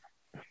 Yeah.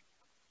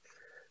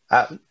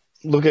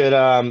 Look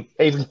at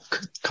even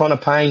Connor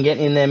Payne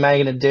getting in there,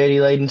 making a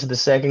dirty lead into the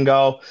second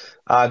goal.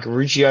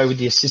 Garuccio with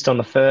the assist on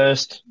the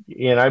first,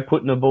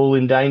 putting the ball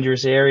in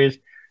dangerous areas.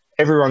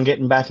 Everyone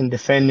getting back and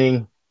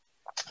defending,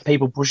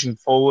 people pushing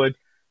forward,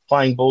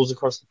 playing balls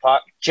across the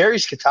park. Jerry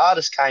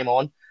Skatardis came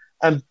on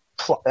and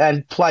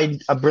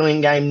played a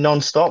brilliant game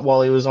non-stop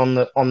while he was on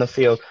the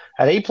field.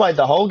 Had he played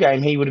the whole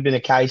game, he would have been a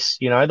case,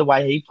 the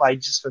way he played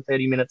just for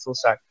 30 minutes or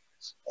so.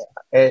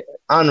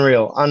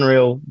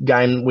 Unreal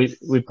game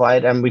we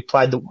played, and we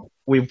played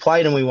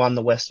and we won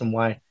the Western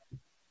way.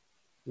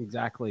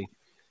 Exactly.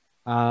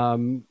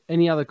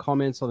 Any other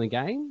comments on the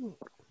game?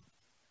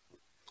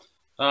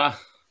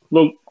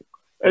 Look,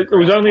 it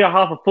was only a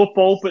half of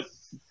football, but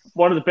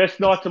one of the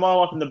best nights of my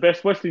life and the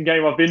best Western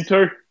game I've been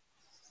to.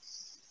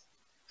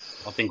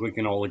 I think we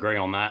can all agree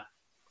on that.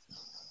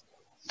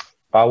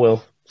 I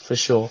will, for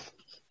sure.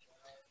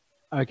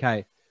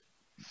 Okay.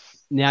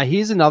 Now,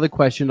 here's another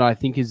question that I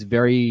think is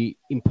very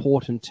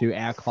important to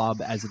our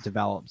club as it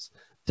develops.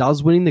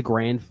 Does winning the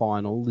grand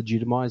final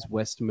legitimize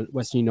Western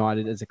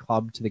United as a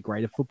club to the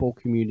greater football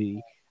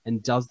community?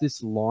 And does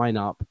this line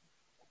up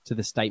to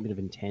the statement of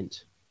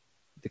intent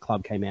the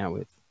club came out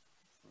with?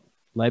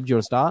 Leb, do you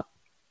want to start?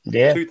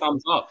 Yeah. 2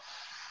 thumbs up.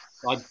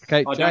 I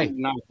Jay. don't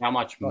know how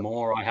much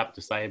more I have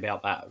to say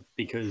about that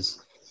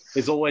because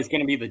there's always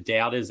going to be the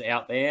doubters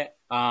out there.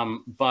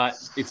 But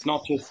it's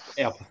not just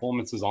our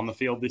performances on the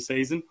field this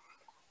season.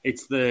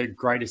 It's the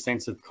greatest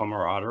sense of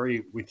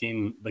camaraderie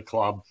within the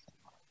club,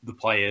 the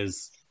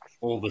players,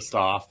 all the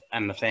staff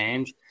and the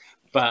fans,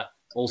 but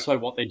also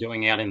what they're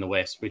doing out in the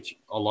West, which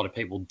a lot of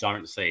people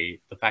don't see.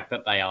 The fact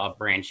that they are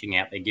branching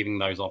out, they're giving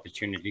those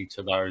opportunity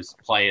to those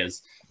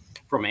players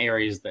from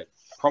areas that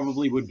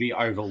probably would be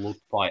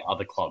overlooked by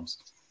other clubs.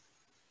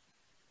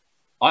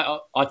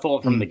 I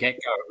thought from the get-go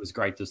it was a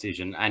great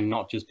decision, and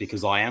not just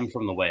because I am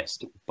from the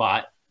West,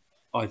 but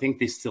I think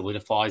this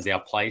solidifies our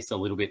place a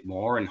little bit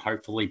more, and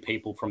hopefully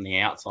people from the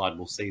outside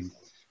will see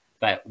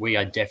that we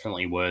are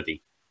definitely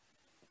worthy.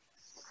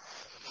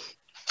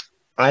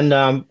 And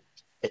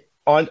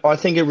I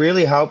think it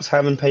really helps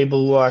having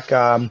people like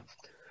I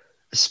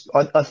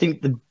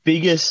think the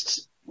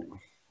biggest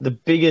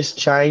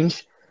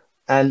change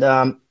and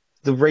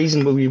the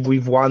reason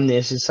we've won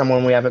this is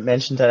someone we haven't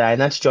mentioned today,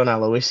 and that's John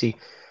Aloisi.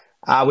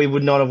 We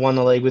would not have won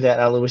the league without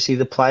Aloisi.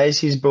 The players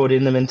he's brought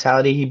in, the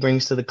mentality he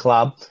brings to the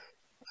club.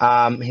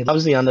 He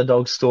loves the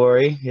underdog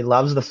story. He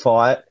loves the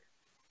fight.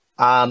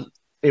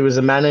 He was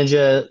a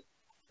manager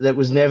that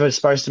was never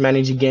supposed to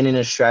manage again in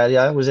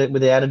Australia. Was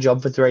without a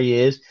job for 3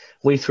 years.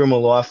 We threw him a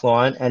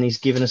lifeline, and he's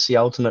given us the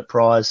ultimate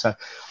prize. So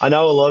I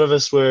know a lot of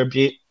us were a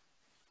bit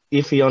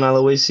iffy on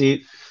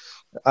Aloisi,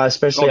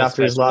 especially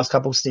after his last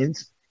couple of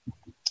stints.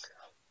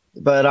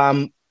 But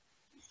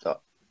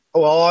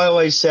well, I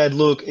always said,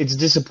 look, it's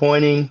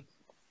disappointing.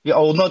 Yeah,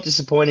 well, not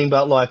disappointing,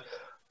 but like,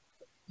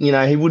 you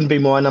know, he wouldn't be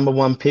my number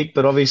one pick.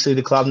 But obviously,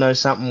 the club knows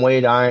something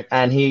we don't,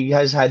 and he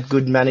has had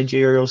good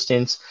managerial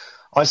stints.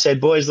 I said,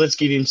 boys, let's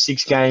give him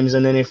 6 games,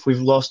 and then if we've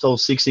lost all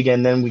 6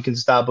 again, then we can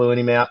start booing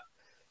him out.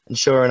 And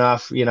sure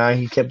enough, you know,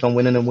 he kept on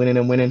winning and winning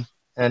and winning,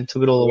 and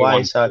took it all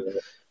away. So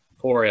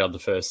 4 out of the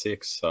first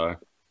 6. So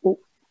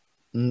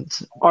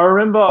I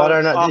remember I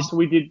don't know, after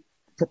we did.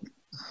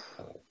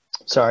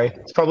 Sorry,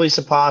 it's probably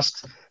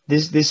surpassed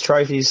this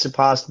trophy has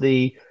surpassed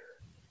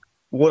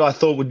what I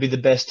thought would be the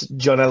best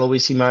John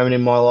Aloisi moment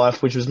in my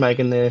life, which was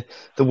making the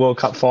World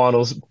Cup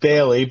finals.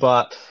 Barely,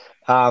 but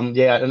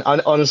yeah, and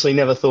I honestly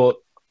never thought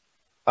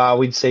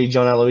we'd see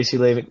John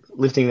Aloisi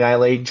lifting the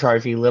A-League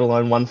trophy, let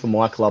alone one for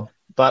my club.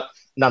 But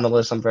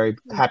nonetheless, I'm very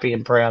happy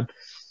and proud.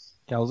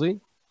 Kelsey?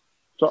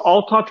 So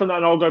I'll touch on that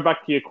and I'll go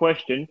back to your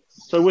question.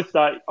 So with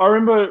that, I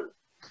remember,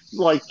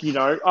 like, you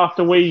know,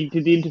 after we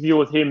did the interview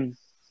with him,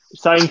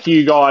 saying to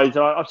you guys,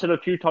 and I've said a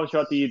few times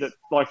throughout the year that,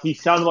 like, he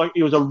sounded like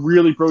he was a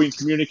really brilliant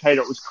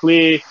communicator. It was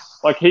clear,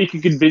 like, he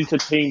could convince a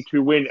team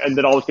to win and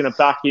that I was going to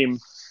back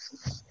him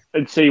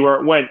and see where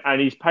it went.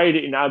 And he's paid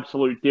it in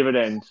absolute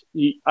dividends.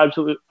 He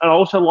absolutely, and I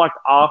also liked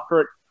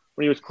after it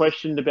when he was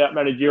questioned about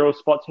managerial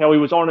spots, how he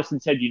was honest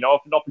and said, you know,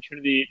 if an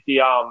opportunity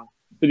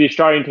for the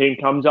Australian team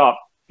comes up,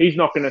 he's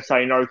not going to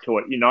say no to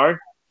it, you know.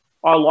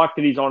 I like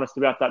that he's honest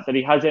about that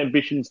he has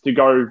ambitions to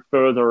go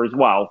further as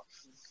well.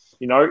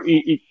 You know,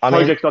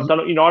 project's not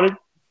done at United.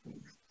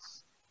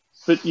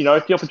 But, you know,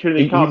 if the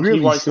opportunity comes, he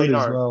won't say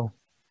no. Well.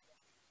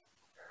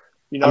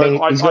 You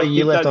know, he's got a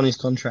year left on his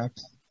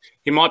contract.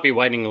 He might be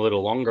waiting a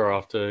little longer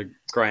after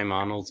Graham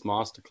Arnold's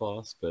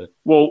masterclass, but...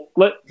 Well,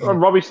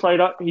 Robbie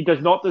Slater, he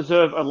does not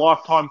deserve a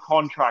lifetime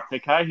contract,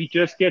 okay? He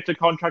just gets a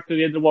contract at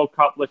the end of the World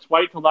Cup. Let's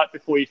wait till that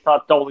before you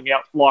start doling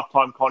out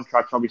lifetime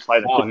contracts, Robbie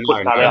Slater.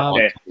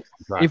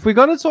 If we're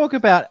going to talk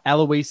about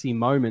Aloisi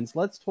moments,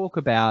 let's talk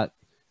about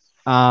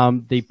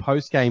the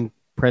post-game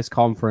press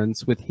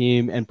conference with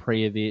him and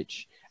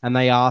Prijovic, and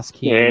they ask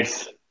him,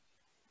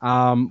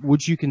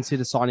 would you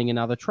consider signing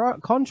another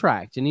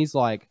contract? And he's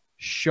like,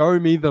 show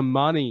me the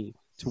money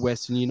to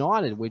Western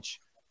United, which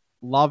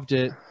loved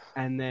it.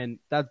 And then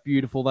that's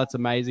beautiful. That's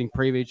amazing.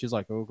 Prijovic is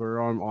like, okay,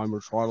 I'm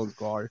a silent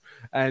guy.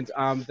 And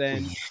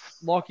then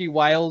Lockie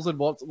Wales and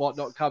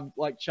whatnot come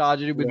like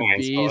charging him with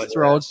beers,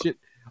 throwing shit.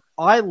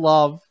 I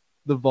love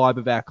the vibe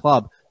of our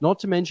club. Not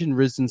to mention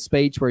Risden's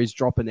speech where he's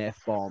dropping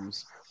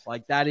F-bombs.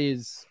 Like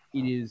that's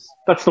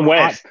the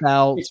West.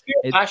 It's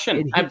pure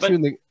passion.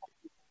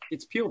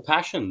 It's pure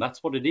passion.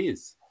 That's what it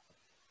is.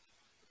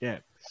 Yeah.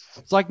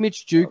 It's like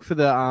Mitch Duke for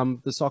the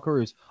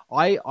Socceroos.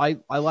 I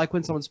like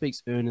when someone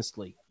speaks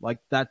earnestly. Like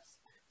that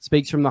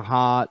speaks from the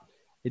heart.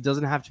 It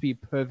doesn't have to be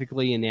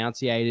perfectly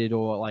enunciated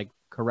or like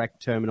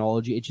correct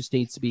terminology. It just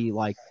needs to be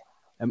like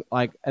an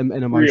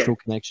emotional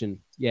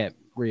connection. Yeah,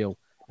 real.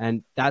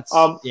 And that's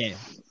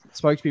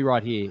spoke to me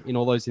right here in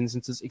all those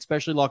instances,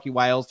 especially Lockie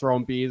Wales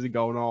throwing beers and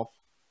going off.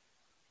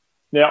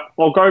 Now,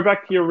 I'll go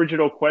back to your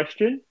original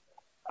question.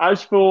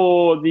 As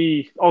for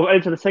I'll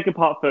answer the second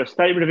part first.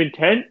 Statement of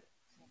intent.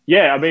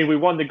 Yeah, I mean, we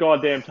won the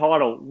goddamn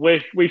title.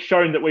 We've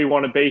shown that we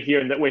want to be here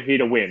and that we're here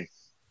to win.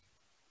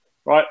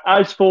 Right?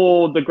 As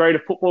for the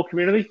greater football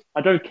community, I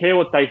don't care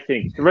what they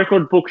think. The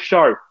record books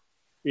show,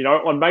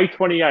 on May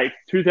 28th,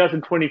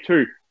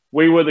 2022,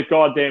 we were the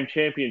goddamn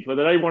champions.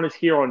 Whether they want us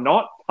here or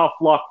not, tough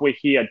luck, we're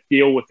here.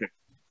 Deal with it.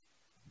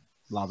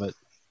 Love it.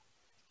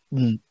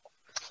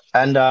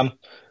 And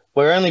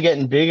we're only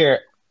getting bigger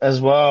as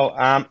well.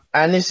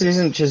 And this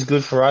isn't just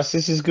good for us.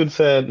 This is good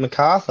for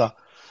MacArthur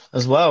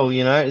as well.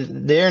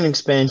 They're an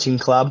expansion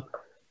club.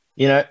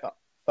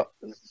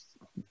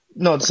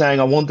 Not saying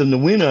I want them to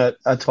win a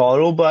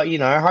title, but,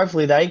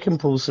 hopefully they can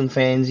pull some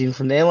fans in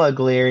from their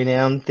local area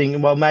now and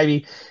thinking, well,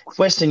 maybe if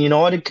Western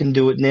United can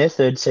do it in their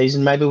third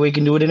season, maybe we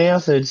can do it in our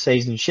third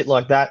season, shit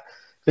like that.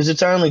 Because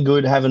it's only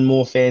good having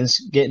more fans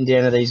getting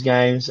down to these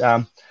games.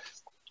 I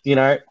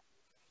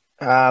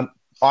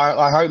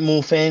hope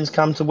more fans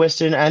come to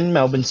Western and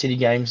Melbourne City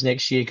games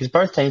next year because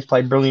both teams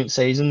played brilliant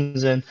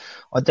seasons, and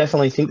I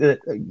definitely think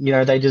that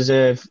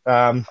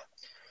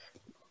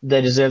they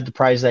deserve the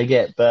praise they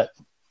get. But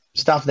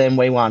stuff them,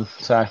 we won.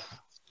 So,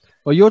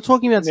 well, you're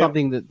talking about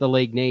something that the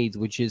league needs,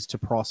 which is to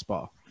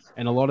prosper.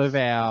 And a lot of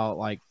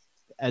our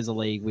as a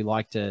league, we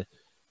like to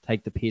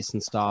take the piss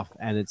and stuff,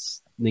 and it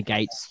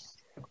negates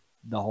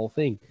the whole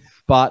thing.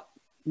 But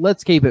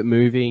let's keep it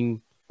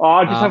moving.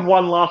 I just have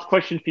one last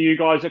question for you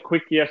guys, a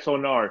quick yes or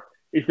no.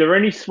 Is there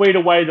any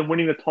sweeter way than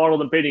winning the title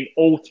than beating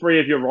all three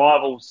of your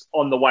rivals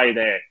on the way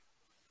there?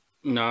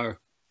 No.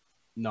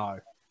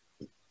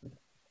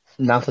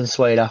 Nothing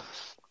sweeter.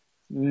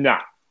 Nah.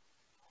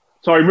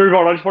 Sorry, move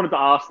on. I just wanted to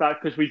ask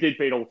that because we did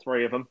beat all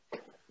three of them.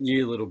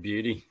 You little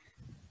beauty.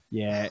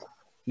 Yeah.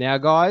 Now,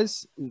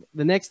 guys,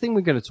 the next thing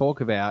we're going to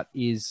talk about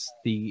is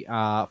the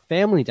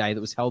family day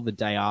that was held the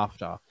day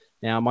after.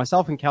 Now,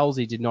 myself and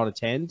Kelsey did not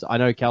attend. I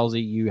know, Kelsey,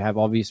 you have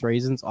obvious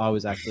reasons. I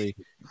was actually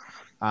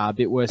a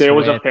bit worse. There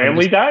was a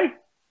family day?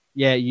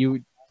 Yeah,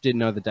 you didn't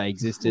know the day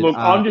existed. Look,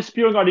 I'm just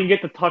spewing I didn't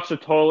get to touch the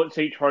toilet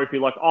seat trophy.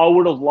 I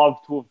would have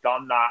loved to have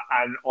done that,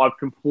 and I've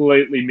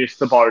completely missed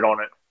the boat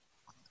on it.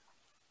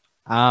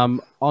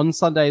 On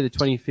Sunday, the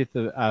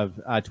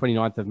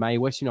 29th of May,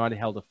 West United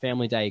held a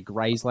family day at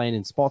Graysland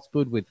in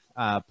Spotswood with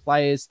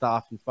players,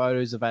 staff, and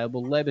photos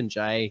available. Leb and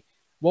Jay,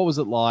 what was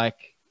it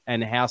like,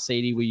 and how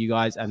seedy were you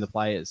guys and the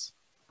players?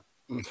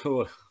 I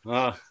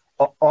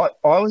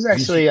was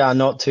actually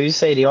not too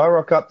seedy. I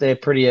rock up there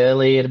pretty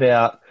early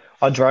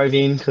I drove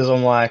in because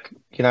I'm like,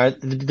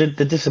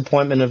 the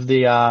disappointment of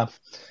the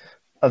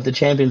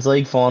Champions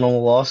League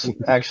final loss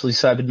actually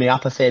sobered me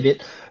up a fair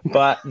bit.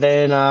 But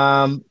then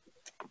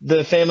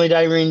the family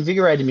day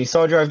reinvigorated me.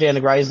 So I drove down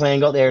to Graysland,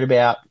 got there at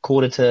about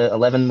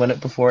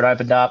 11:45 before it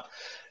opened up,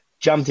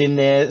 jumped in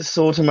there,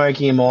 saw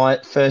Tomoki and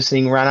Mike, first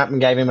thing, ran up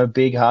and gave him a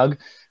big hug.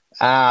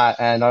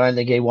 And I don't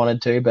think he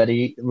wanted to, but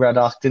he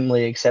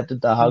reluctantly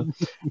accepted the hug.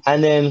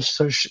 And then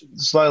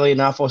slowly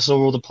enough, I saw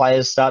all the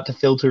players start to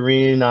filter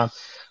in.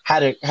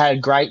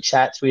 Had great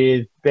chats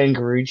with Ben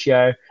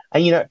Garuccio.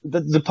 And,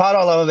 the part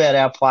I love about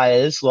our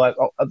players,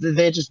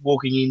 they're just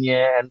walking in,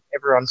 and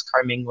everyone's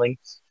commingling.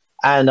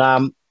 And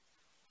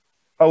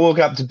I walk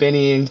up to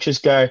Benny and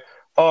just go,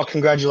 "Oh,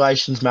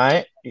 congratulations,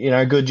 mate.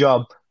 Good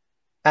job."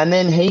 And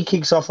then he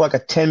kicks off a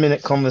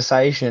 10-minute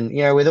conversation,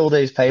 with all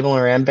these people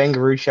around. Ben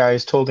Garuccio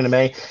is talking to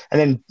me. And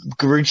then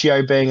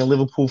Garuccio, being a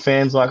Liverpool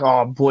fan's like,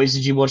 "Oh, boys,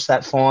 did you watch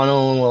that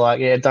final?" And we're like,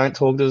 "Yeah, don't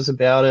talk to us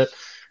about it."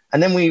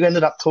 And then we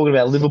ended up talking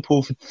about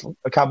Liverpool for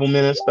a couple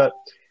minutes. But,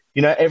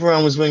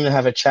 everyone was willing to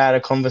have a chat,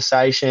 a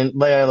conversation.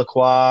 Leo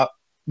Lacroix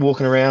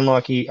walking around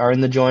like he are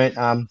in the joint.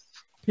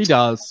 He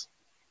does.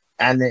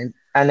 And then,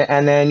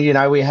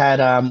 we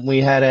had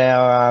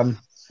our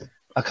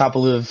a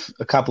couple of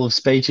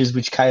speeches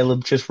which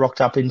Caleb just rocked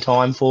up in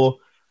time for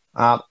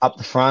up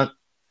the front.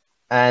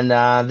 And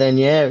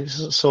then,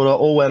 sort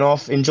of all went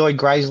off, enjoyed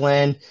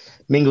Graysland,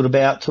 mingled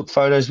about, took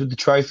photos with the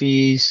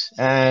trophies,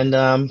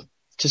 and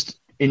just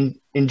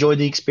enjoyed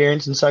the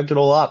experience and soaked it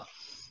all up.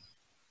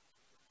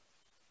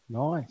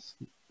 Nice.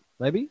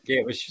 Maybe?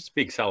 Yeah, it was just a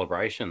big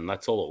celebration.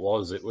 That's all it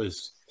was. It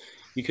was,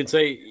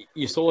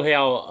 you saw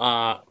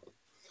how,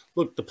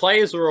 look, the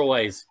players were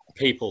always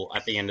people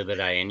at the end of the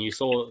day, and you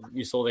saw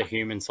the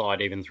human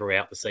side even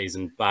throughout the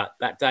season. But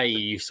that day,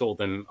 you saw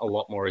them a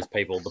lot more as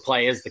people. The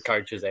players, the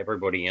coaches,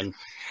 everybody, and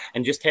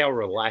just how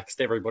relaxed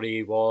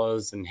everybody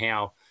was, and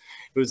how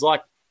it was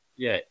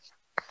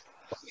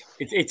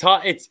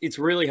it's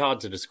really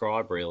hard to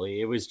describe. Really,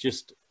 it was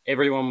just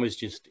everyone was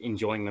just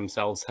enjoying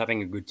themselves,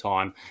 having a good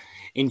time,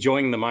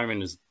 enjoying the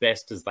moment as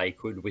best as they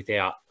could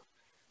without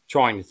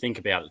trying to think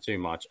about it too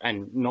much,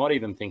 and not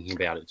even thinking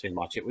about it too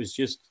much. It was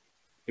just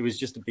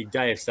a big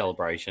day of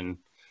celebration,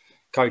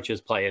 coaches,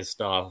 players,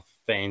 staff,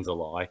 fans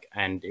alike,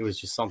 and it was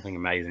just something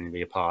amazing to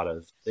be a part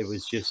of. It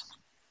was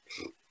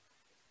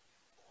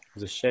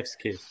a chef's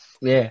kiss.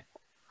 Yeah.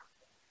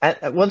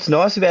 And what's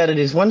nice about it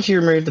is once you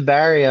remove the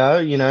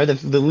barrier,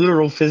 the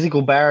literal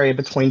physical barrier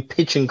between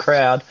pitch and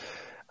crowd,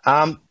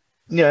 Ryan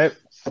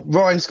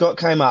Scott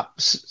came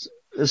up,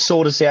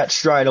 sought us out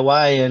straight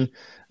away, and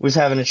was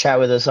having a chat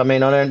with us. I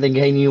mean, I don't think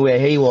he knew where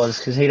he was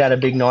because he'd had a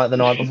big night the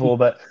night before.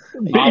 But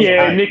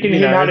Nick and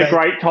him had a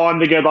great time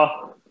together.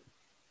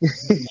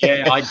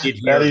 Yeah, I did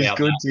hear that is about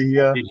good that. to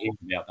hear. I did hear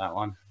about that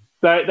one.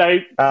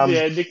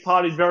 Nick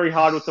partied very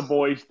hard with the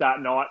boys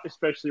that night,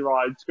 especially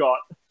Ryan Scott.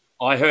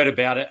 I heard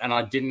about it, and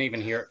I didn't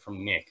even hear it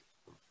from Nick.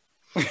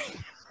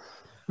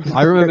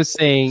 I remember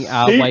seeing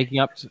waking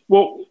up.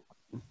 So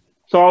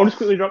I'll just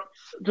quickly drop.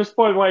 Just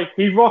by the way,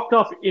 he rocked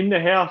up in the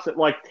house at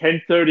like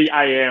 10:30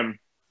 a.m.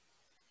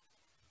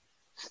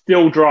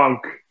 Still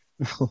drunk.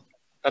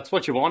 That's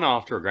what you want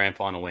after a grand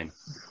final win.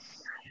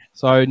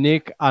 So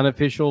Nick,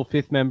 unofficial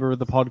 5th member of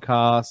the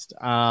podcast.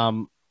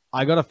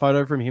 I got a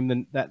photo from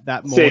him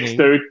that morning. 6,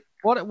 dude.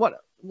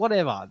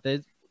 Whatever.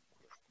 There's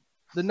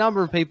the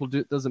number of people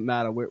doesn't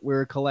matter.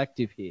 We're a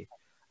collective here.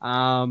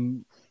 I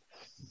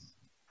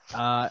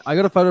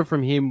got a photo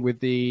from him with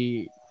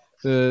the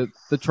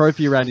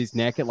trophy around his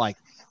neck at like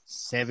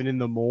 7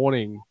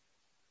 a.m.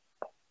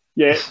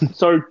 Yeah.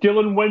 So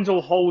Dylan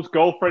Wenzel Hall's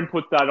girlfriend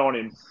put that on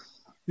him.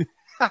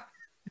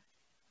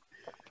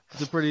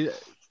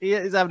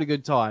 He's having a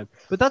good time.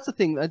 But that's the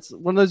thing. That's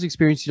one of those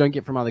experiences you don't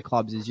get from other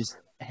clubs is just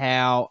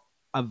how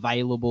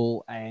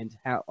available and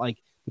how like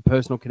the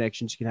personal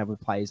connections you can have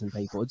with players and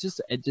people.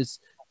 It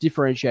just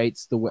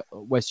differentiates the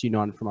West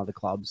United from other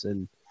clubs,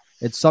 and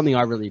it's something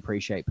I really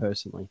appreciate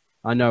personally.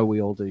 I know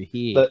we all do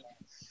here.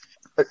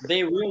 But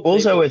they're real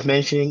also people. worth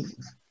mentioning,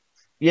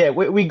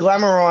 we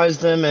glamorize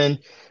them, and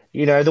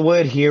the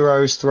word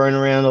hero is thrown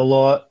around a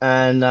lot,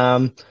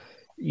 and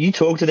you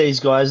talk to these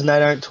guys and they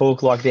don't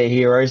talk like they're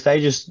heroes.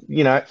 They just,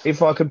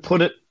 if I could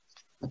put it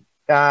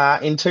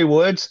in 2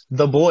 words,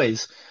 the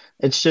boys.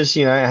 It's just,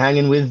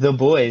 hanging with the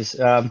boys.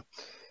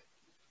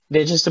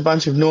 They're just a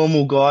bunch of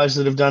normal guys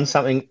that have done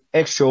something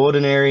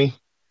extraordinary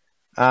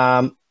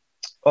on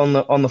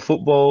the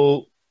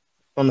football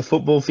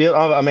field.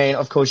 I mean,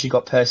 of course, you've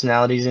got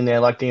personalities in there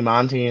like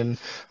Diamante and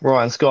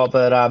Ryan Scott,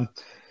 but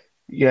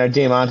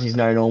Diamante's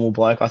no normal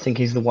bloke. I think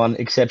he's the one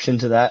exception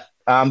to that.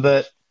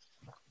 But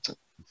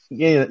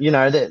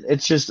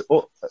it's just,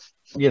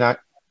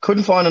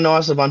 couldn't find a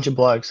nicer bunch of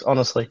blokes,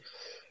 honestly.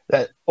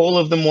 That all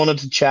of them wanted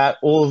to chat,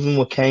 all of them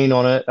were keen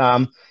on it.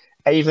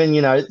 Even,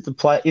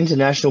 the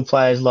international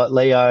players like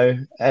Leo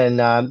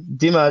and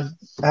Dimmer,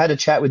 I had a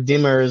chat with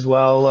Dimmer as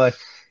well. Like,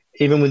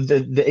 even with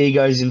the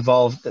egos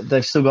involved,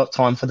 they've still got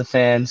time for the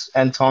fans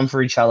and time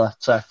for each other.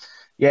 So,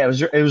 yeah,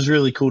 it was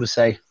really cool to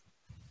see.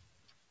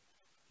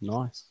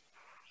 Nice.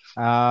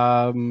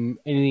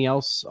 Anything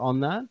else on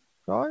that,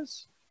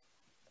 guys?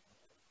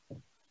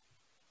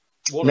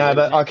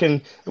 But I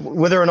can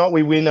whether or not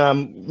we win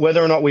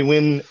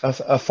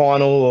a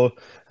final or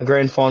a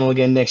grand final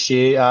again next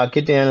year.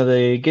 Get down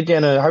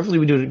to hopefully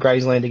we do it at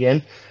Graysland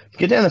again.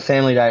 Get down to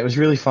Family Day. It was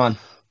really fun.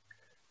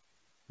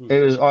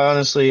 It was. I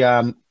honestly,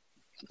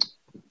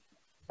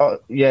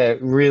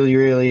 really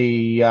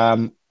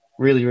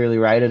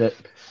rated it.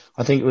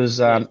 I think it was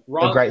a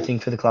great thing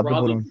for the club to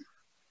put on.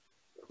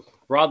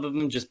 Rather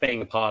than just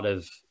being a part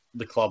of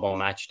the club on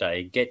match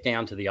day, get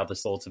down to the other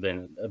sorts of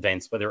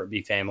events, whether it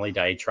be family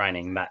day,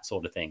 training, that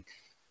sort of thing.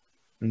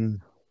 And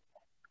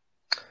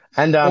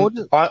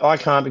I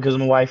can't because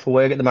I'm away for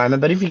work at the moment,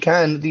 but if you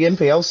can, the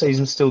NPL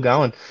season's still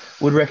going.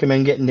 Would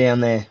recommend getting down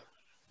there.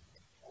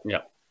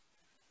 Yeah.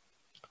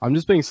 I'm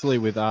just being silly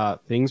with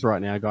things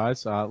right now,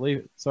 guys.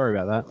 Sorry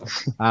about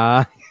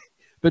that.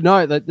 But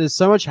no, there's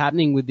so much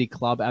happening with the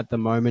club at the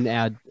moment.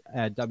 Our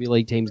W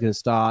League team's going to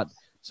start.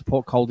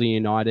 Support Calder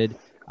United.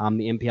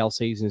 The NPL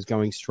season is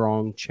going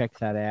strong. Check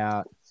that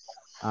out.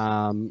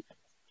 Do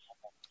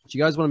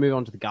you guys want to move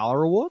on to the Gala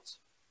Awards?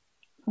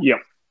 Yep.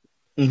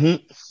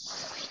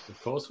 Mm-hmm.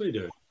 Of course we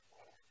do.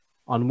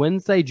 On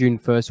Wednesday, June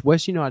 1st,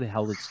 West United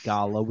held its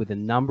gala with a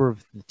number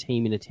of the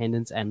team in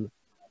attendance, and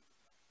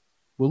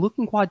we're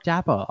looking quite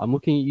dapper. I'm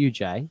looking at you,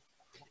 Jay.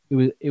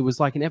 It was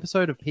like an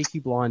episode of Peaky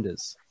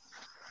Blinders.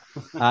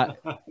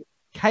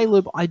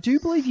 Caleb, I do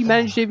believe you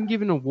managed to even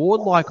give an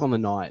award on the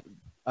night,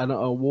 an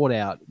award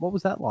out. What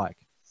was that like?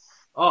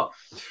 Oh,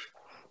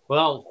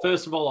 well,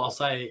 first of all, I'll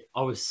say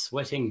I was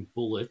sweating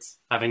bullets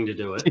having to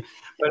do it,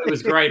 but it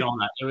was great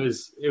honor.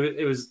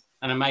 It was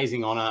an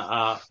amazing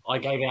honor. I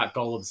gave out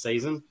goal of the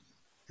season,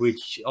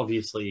 which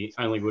obviously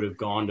only would have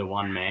gone to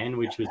one man,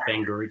 which was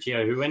Ben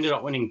Garuccio, who ended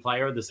up winning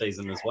player of the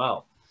season as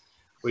well,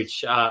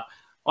 which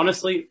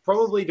honestly,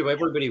 probably to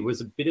everybody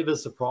was a bit of a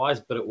surprise,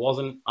 but it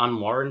wasn't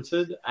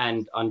unwarranted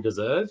and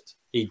undeserved.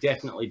 He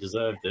definitely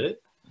deserved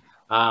it.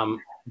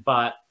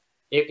 But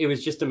it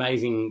was just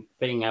amazing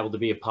being able to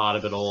be a part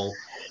of it all,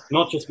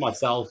 not just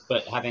myself,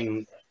 but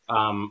having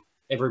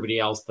everybody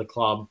else, the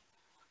club,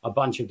 a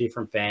bunch of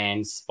different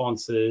fans,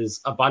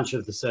 sponsors, a bunch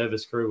of the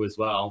service crew as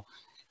well.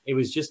 It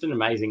was just an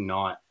amazing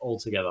night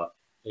altogether.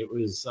 It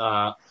was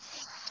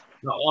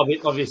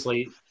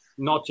obviously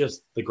not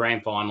just the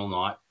grand final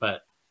night,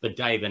 but the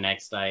day, the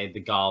next day,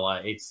 the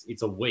gala.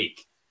 It's a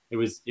week. It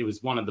was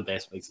one of the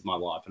best weeks of my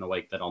life, and a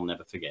week that I'll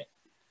never forget.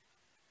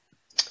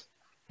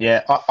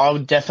 Yeah, I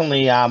would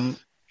definitely.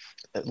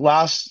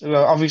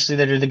 Obviously,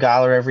 they do the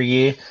gala every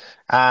year.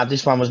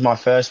 This one was my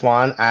first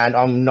one, and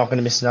I'm not going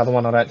to miss another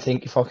one. I don't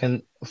think if I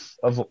can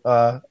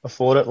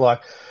afford it.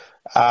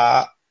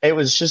 It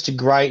was just a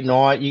great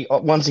night.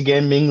 Once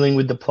again mingling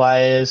with the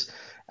players.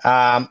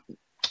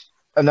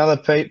 Another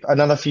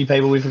few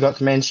people we forgot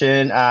to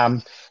mention.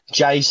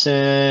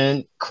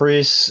 Jason,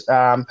 Chris,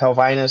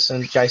 Pelvanus,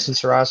 and Jason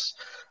Saras.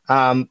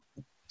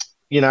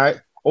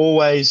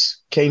 Always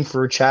keen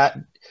for a chat.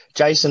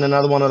 Jason,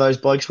 another one of those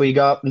blokes where you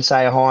go up and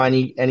say hi,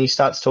 and he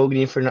starts talking to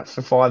you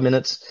for 5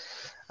 minutes.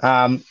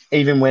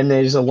 Even when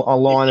there's a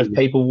line of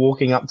people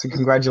walking up to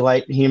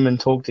congratulate him and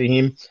talk to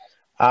him.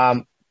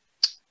 And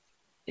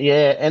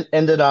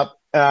ended up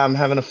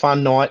having a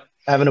fun night,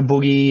 having a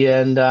boogie,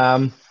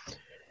 and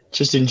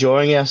just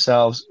enjoying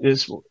ourselves.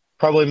 It's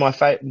probably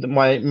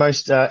my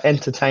most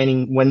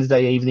entertaining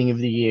Wednesday evening of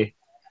the year,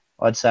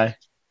 I'd say.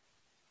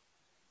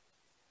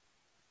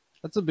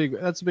 That's a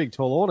big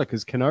tall order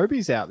because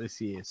Kenobi's out this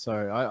year, so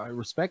I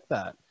respect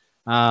that.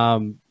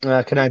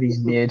 Kenobi's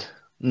mid,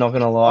 not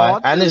gonna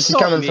lie, and this is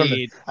coming from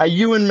a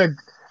Ewan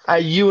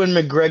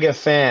McGregor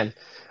fan.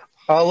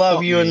 I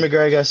love Ewan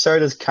McGregor, so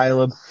does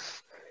Caleb.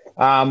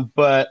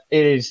 But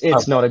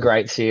it's not a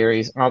great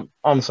series.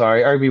 I'm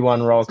sorry,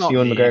 Obi-Wan rocks,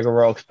 Ewan McGregor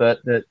rocks, but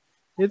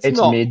it's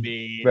not mid,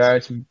 bro.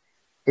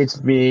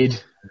 It's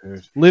mid.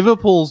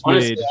 Liverpool's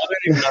Honestly, mid. I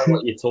don't even know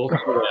what you're talking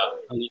about,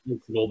 and it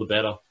makes it all the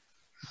better.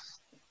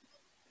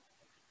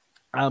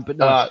 But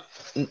no,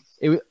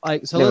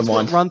 let's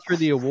run through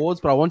the awards.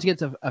 But I want to get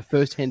to a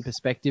first-hand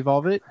perspective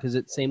of it because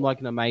it seemed like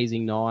an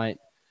amazing night.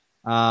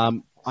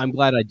 I'm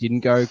glad I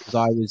didn't go because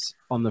I was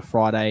on the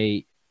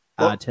Friday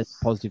tested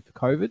positive for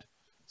COVID.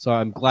 So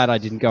I'm glad I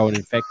didn't go and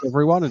infect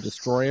everyone and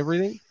destroy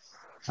everything.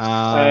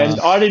 And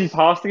I didn't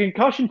pass the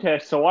concussion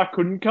test, so I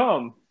couldn't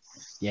come.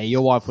 Yeah,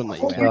 your wife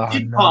wouldn't let you out.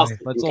 Pass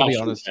Let's all be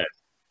honest.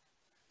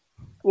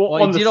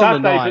 Well, on the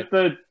Saturday,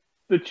 but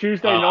the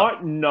Tuesday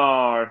night,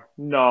 no.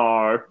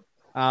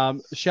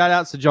 Shout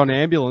outs to John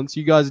Ambulance.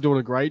 You guys are doing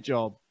a great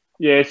job.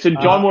 Yeah, St.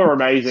 John were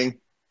amazing.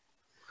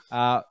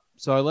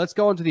 So let's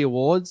go on to the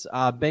awards.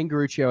 Ben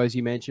Garuccio, as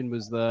you mentioned,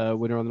 was the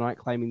winner of the night,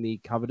 claiming the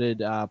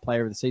coveted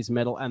Player of the Season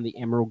medal and the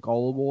Emerald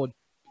Goal Award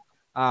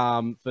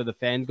for the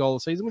fan goal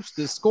of the season, which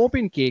the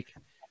Scorpion kick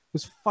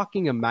was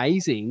fucking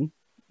amazing.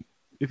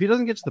 If he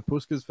doesn't get to the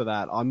Puskas for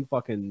that, I'm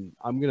not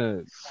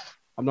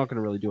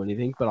gonna really do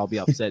anything, but I'll be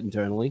upset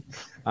internally.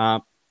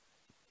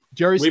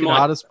 Jerry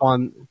Skinatis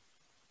won.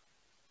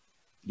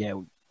 Yeah,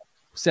 we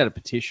set a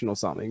petition or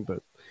something,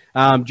 but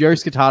Jerry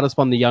Skitatis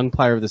won the Young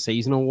Player of the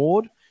Season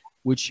award,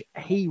 which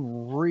he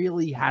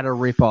really had a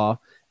ripper,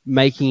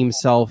 making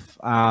himself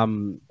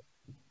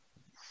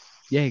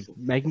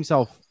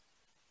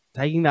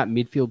taking that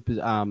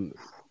midfield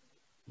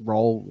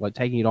role, like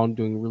taking it on,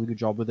 doing a really good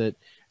job with it.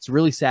 It's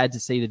really sad to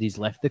see that he's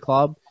left the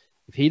club.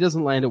 If he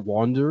doesn't land at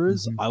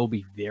Wanderers, I will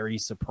be very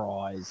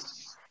surprised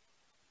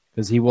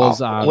because he was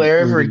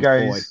wherever he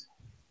goes.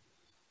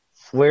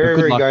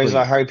 Wherever he goes,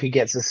 I hope he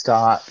gets a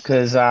start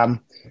because,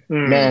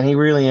 man, he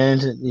really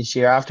earned it this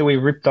year. After we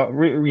ripped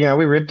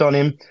on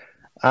him,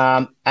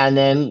 and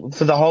then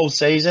for the whole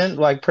season,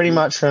 like pretty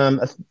much from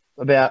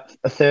about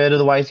a third of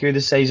the way through the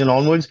season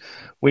onwards,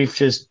 we've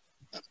just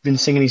been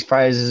singing his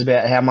praises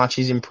about how much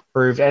he's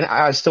improved, and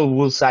I still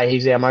will say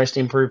he's our most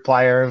improved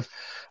player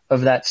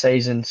of that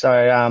season.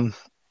 So,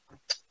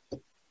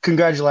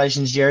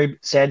 congratulations, Jerry.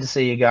 Sad to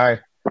see you go.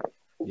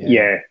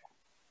 Yeah.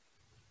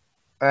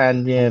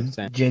 And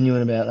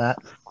genuine about that.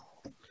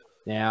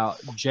 Now,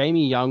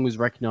 Jamie Young was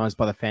recognised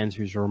by the fans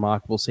for his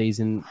remarkable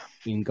season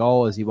in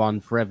goal as he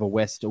won Forever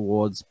West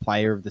Awards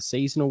Player of the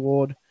Season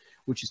award,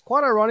 which is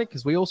quite ironic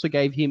because we also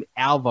gave him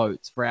our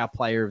votes for our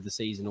Player of the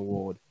Season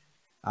award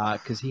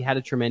because he had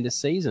a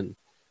tremendous season.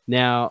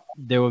 Now,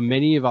 there were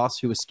many of us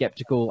who were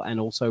sceptical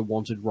and also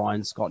wanted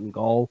Ryan Scott in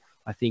goal.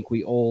 I think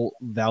we all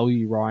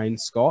value Ryan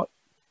Scott,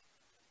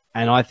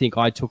 and I think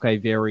I took a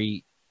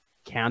very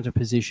counter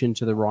position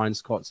to the Ryan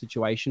Scott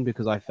situation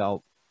because I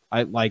felt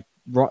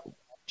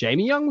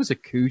Jamie Young was a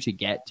coup to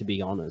get, to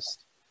be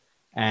honest.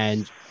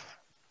 And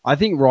I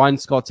think Ryan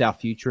Scott's our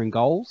future in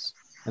goals,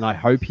 and I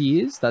hope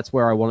he is. That's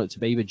where I want it to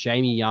be. But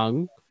Jamie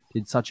Young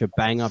did such a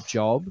bang-up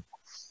job.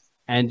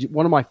 And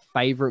one of my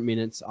favourite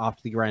minutes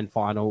after the grand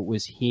final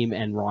was him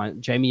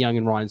and Jamie Young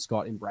and Ryan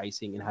Scott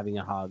embracing and having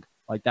a hug.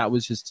 Like, that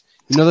was just,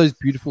 those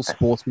beautiful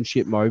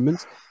sportsmanship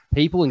moments.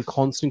 People in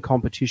constant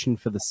competition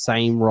for the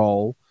same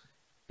role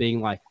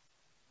being like,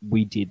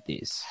 we did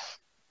this.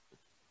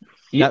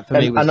 Yeah, for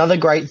me was another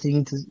great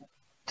thing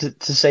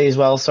to see as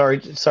well. Sorry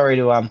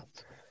to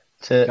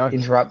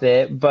interrupt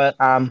there, but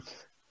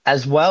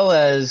as well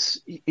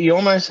as you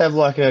almost have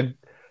like a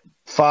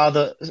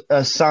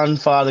son,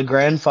 father,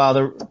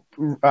 grandfather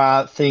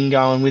thing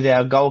going with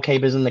our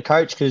goalkeepers and the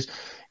coach, because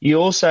you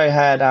also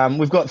had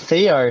we've got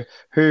Theo,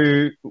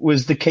 who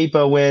was the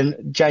keeper when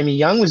Jamie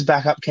Young was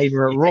backup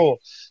keeper at Raw.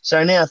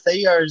 So now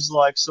Theo's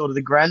like sort of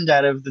the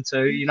granddad of the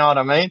two, you know what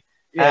I mean?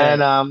 Yeah.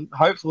 And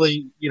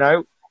hopefully,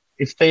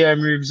 if Theo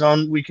moves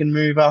on, we can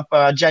move up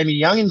Jamie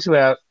Young into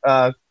our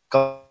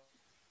goal.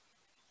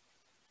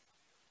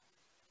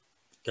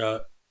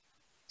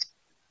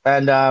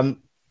 And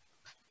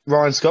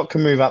Ryan Scott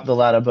can move up the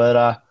ladder.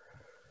 But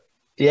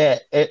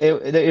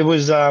it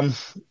was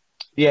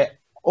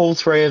all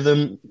three of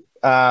them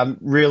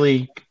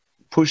really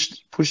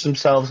pushed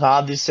themselves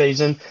hard this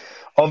season.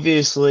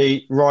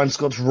 Obviously, Ryan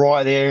Scott's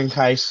right there in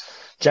case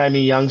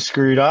Jamie Young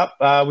screwed up,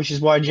 which is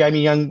why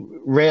Jamie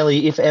Young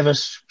rarely, if ever,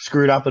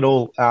 screwed up at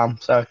all.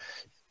 So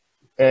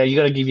you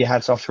got to give your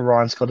hats off to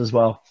Ryan Scott as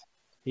well.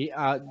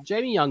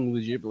 Jamie Young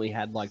legitimately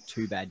had like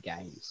 2 bad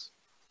games.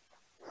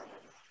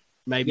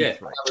 Maybe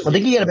 3. I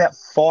think he had about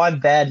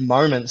 5 bad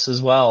moments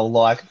as well.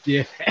 Like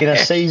in a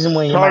season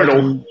where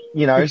you're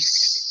making,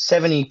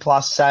 70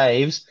 plus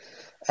saves,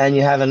 and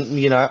you haven't,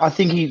 I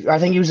think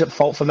he was at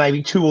fault for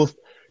maybe 2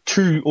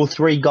 or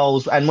 3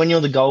 goals. And when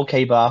you're the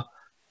goalkeeper,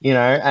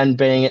 and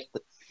being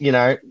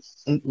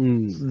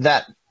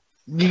that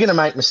you're going to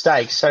make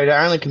mistakes. So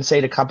to only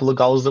concede a couple of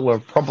goals that were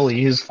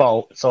probably his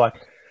fault, it's like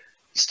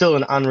still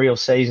an unreal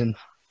season.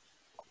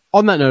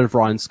 On that note of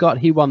Ryan Scott,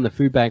 he won the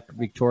Foodbank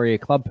Victoria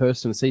Club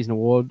Person of the Season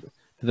award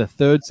for the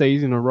 3rd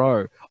season in a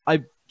row.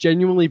 I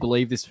genuinely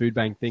believe this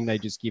Foodbank thing, they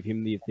just give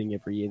him the thing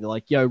every year. They're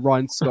like, yo,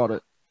 Ryan Scott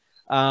it.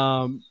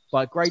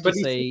 But great to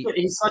see.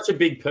 He's such a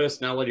big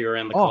personality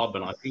around the club,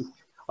 and I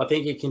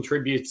think he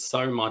contributes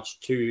so much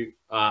to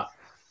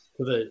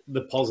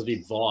the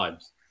positive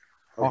vibes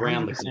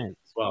around 100%. The club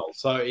as well.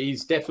 So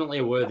he's definitely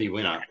a worthy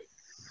winner.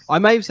 I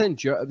may have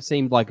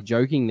seemed like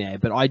joking there,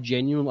 but I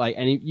genuinely,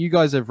 and you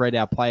guys have read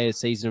our player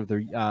season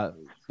of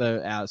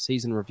our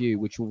season review,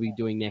 which we'll be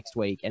doing next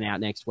week and out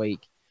next week.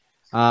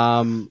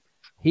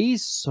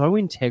 He's so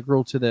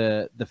integral to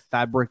the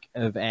fabric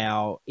of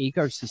our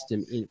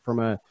ecosystem from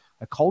a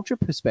culture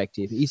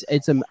perspective. He's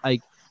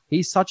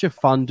such a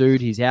fun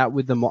dude. He's out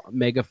with the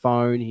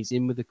megaphone. He's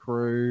in with the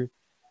crew.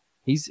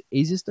 He's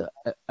just a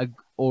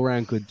all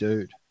around good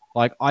dude.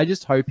 Like, I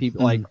just hope he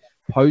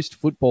post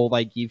football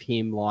they give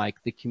him like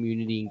the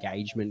community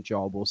engagement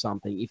job or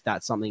something, if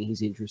that's something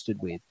he's interested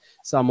with.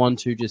 Someone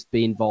to just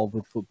be involved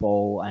with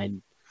football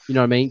and,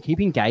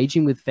 keep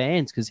engaging with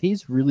fans, because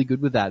he's really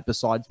good with that,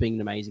 besides being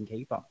an amazing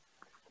keeper.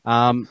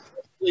 Probably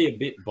a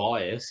bit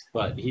biased,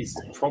 but he's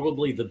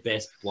probably the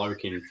best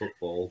bloke in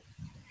football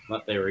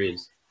that there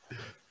is.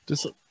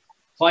 Just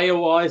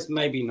player-wise,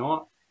 maybe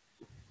not.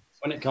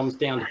 When it comes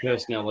down to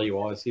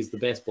personality-wise, he's the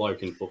best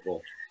bloke in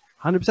football.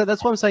 100%.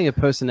 That's why I'm saying a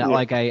person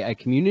like a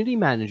community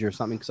manager or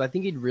something, because I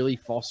think he'd really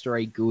foster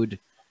a good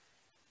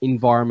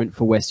environment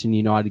for Western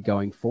United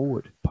going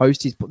forward.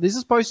 This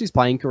is post his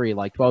playing career,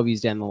 like 12 years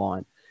down the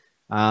line,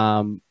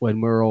 when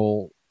we're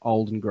all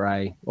old and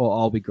grey, or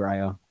I'll be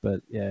greyer.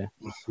 But yeah,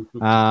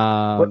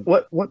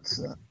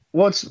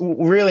 what's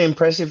really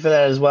impressive for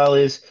that as well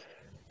is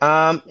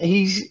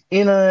he's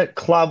in a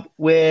club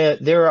where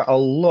there are a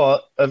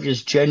lot of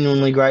just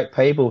genuinely great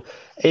people.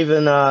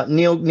 Even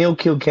Neil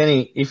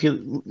Kilkenny,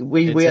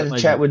 we had a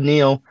chat with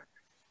Neil,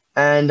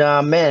 and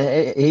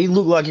man, he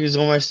looked like he was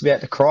almost about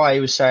to cry. He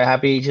was so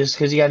happy just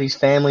because he had his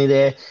family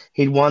there.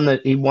 He'd won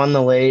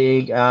the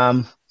league.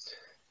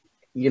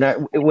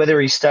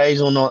 Whether he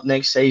stays or not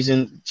next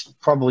season,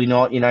 probably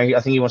not. I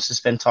think he wants to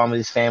spend time with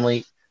his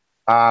family.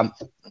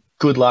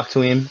 Good luck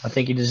to him. I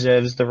think he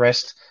deserves the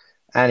rest,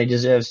 and he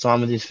deserves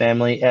time with his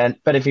family.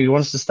 But if he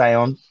wants to stay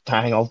on,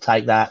 dang, I'll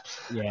take that.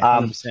 Yeah,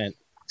 100%.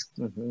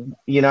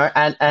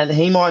 And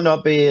he might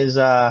not be as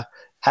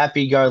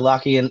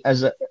happy-go-lucky and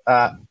as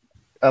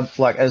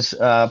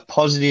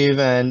positive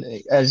and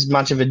as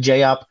much of a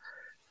G-up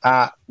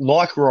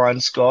like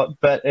Ryan Scott,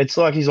 but it's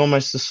like he's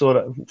almost the sort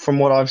of, from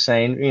what I've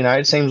seen,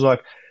 it seems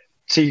like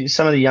to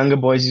some of the younger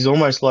boys, he's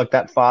almost like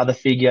that father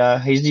figure.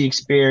 He's the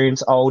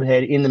experienced old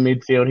head in the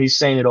midfield. He's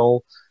seen it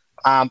all.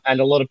 And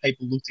a lot of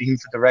people look to him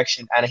for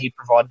direction, and he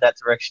provided that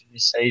direction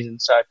this season.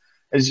 So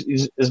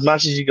as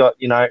much as you got,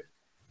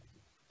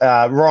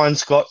 Ryan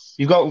Scott,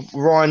 you've got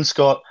Ryan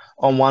Scott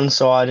on one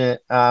side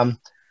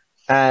and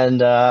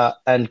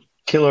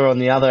Killer on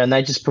the other, and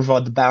they just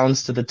provide the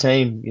balance to the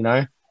team,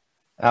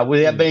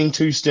 without being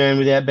too stern,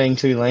 without being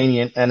too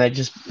lenient, and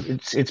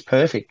it's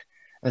perfect.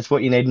 That's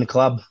what you need in a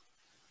club.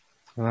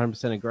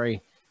 100% agree.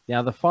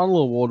 Now, the final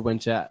award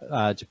went to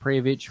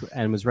Prijovic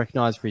and was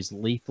recognised for his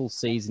lethal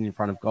season in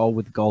front of goal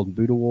with the Golden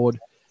Boot Award.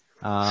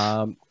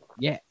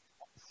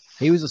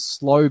 He was a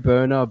slow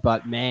burner,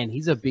 but man,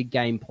 he's a big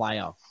game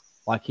player.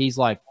 He's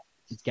like,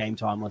 it's game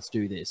time, let's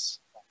do this.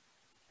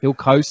 He'll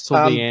coast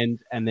till the end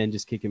and then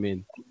just kick him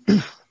in.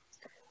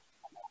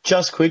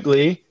 Just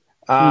quickly,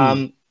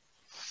 I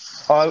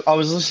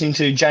was listening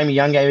to Jamie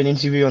Young gave an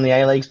interview on the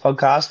A-Leagues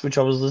podcast, which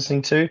I was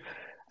listening to,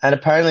 and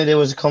apparently there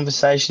was a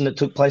conversation that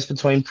took place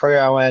between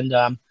Preo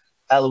and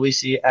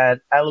Aloisi, and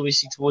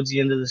Aloisi towards the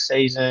end of the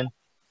season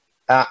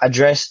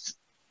addressed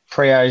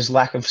Preo's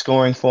lack of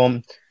scoring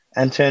form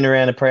and turned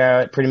around to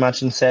Preo pretty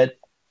much and said,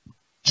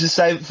 just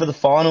save it for the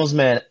finals,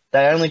 man.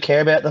 They only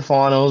care about the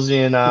finals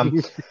in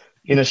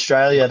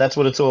Australia. That's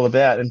what it's all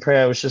about. And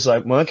Preo was just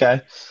like, well,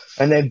 okay.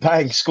 And then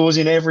bang, scores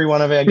in every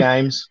one of our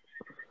games,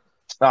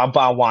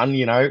 bar one,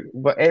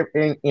 but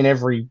in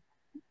every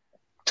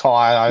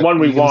tie. One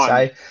we won.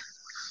 Say.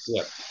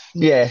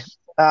 Yeah.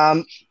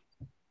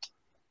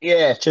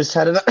 Yeah. Just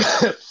had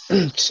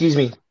excuse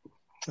me.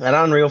 an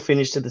unreal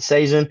finish to the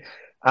season.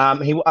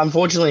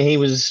 Unfortunately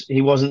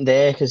he wasn't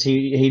there because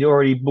he'd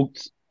already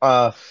booked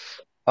a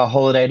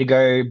holiday to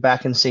go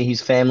back and see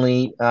his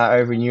family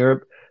over in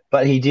Europe.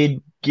 But he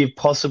did give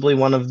possibly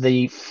one of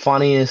the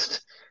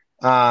funniest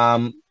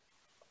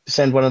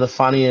send one of the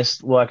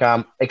funniest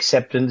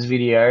acceptance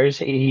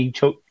videos he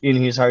took in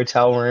his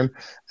hotel room,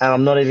 and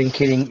I'm not even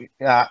kidding.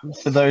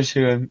 For those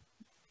who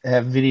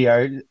have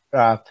video,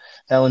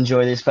 they'll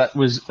enjoy this. But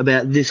was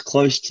about this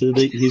close to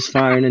his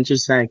phone and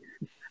just saying,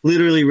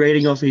 literally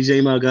reading off his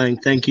email, going,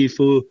 "Thank you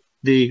for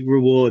the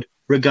reward.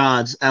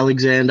 Regards,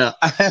 Alexander."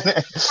 And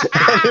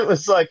it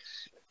was like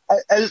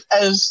as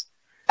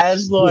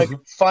like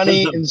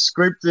funny and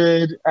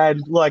scripted,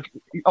 and like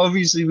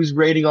obviously was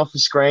reading off the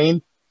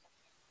screen.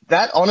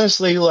 That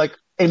honestly like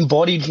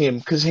embodied him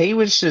because he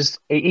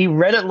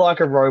read it like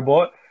a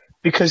robot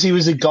because he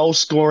was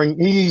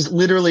he's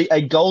literally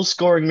a goal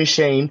scoring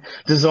machine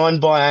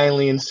designed by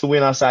aliens to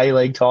win us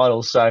A-League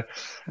titles. So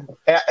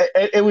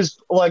it was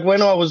like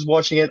when I was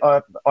watching it,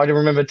 I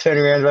remember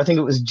turning around, I think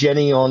it was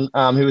Jenny who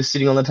was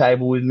sitting on the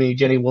table with me,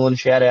 Jenny Woolen,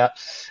 shout out,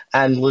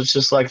 and was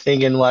just like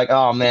thinking like,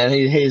 oh man,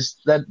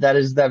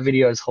 that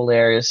video is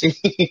hilarious.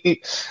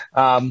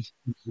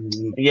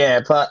 Yeah,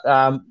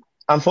 but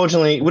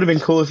unfortunately, it would have been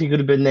cool if you could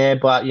have been there,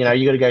 but you got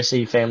to go see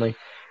your family.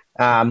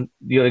 You got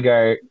to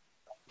go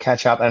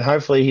catch up, and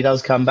hopefully he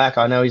does come back.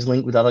 I know he's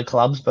linked with other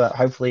clubs, but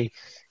hopefully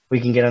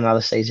we can get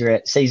another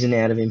season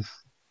out of him.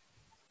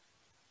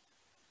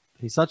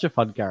 He's such a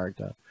fun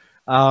character.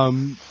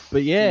 But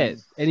yeah,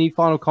 any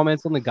final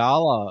comments on the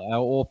gala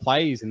or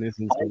plays in this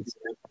instance?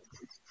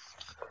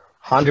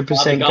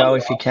 100% go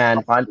if you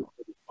can.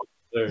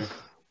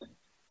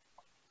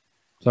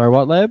 Sorry,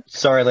 what, Leb?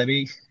 Sorry,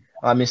 Lebby.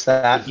 I missed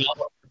that.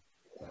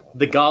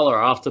 The gala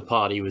after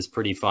party was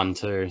pretty fun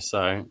too,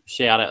 so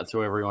shout out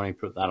to everyone who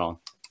put that on.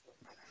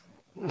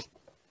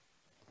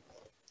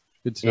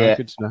 Good to know,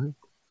 good to know.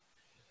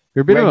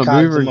 You're a bit of a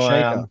mover and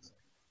shaker.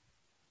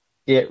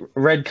 Yeah,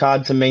 red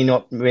card to me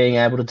not being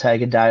able to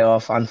take a day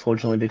off,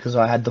 unfortunately, because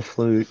I had the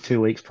flu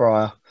 2 weeks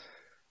prior.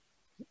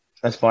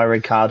 That's my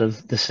red card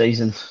of the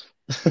season.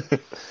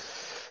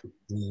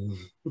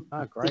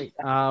 Oh, great.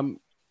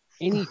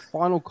 Any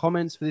final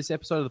comments for this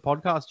episode of the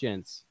podcast,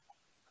 gents?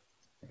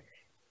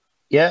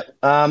 Yeah,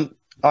 I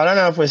don't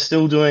know if we're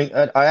still doing.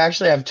 I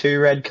actually have 2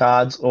 red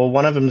cards, or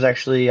one of them's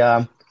actually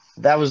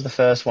that was the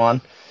first one.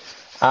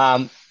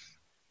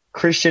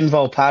 Christian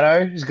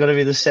Volpato has got to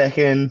be the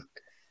second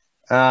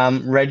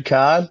red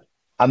card.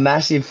 A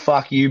massive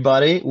fuck you,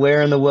 buddy.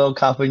 We're in the World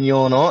Cup and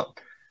you're not.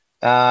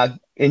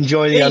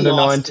 Enjoy the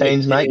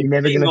under-19s, mate. You're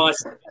never gonna.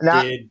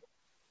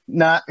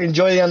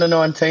 Enjoy the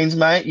under-19s,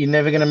 mate. You're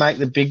never gonna make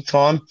the big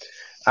time.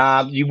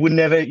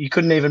 You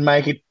couldn't even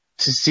make it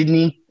to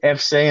Sydney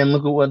FC, and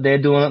look at what they're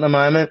doing at the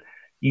moment.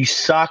 You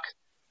suck.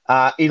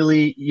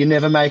 Italy, you're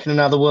never making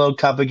another World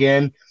Cup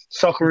again.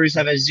 Socceroos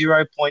have a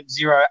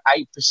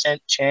 0.08%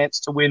 chance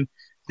to win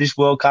this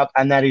World Cup,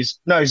 and that is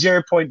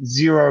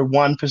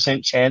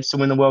 0.01% chance to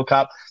win the World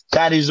Cup.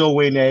 That is all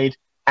we need,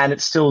 and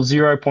it's still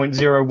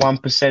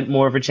 0.01%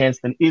 more of a chance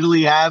than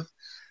Italy have.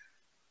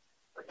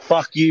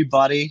 Fuck you,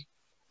 buddy.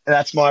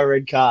 That's my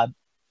red card.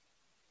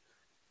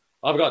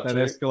 I've got that 2.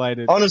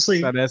 escalated.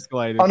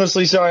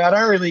 Honestly, sorry. I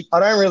don't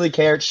really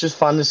care. It's just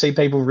fun to see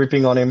people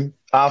ripping on him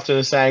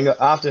after he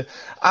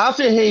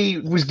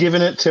was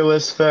giving it to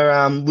us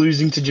for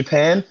losing to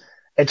Japan.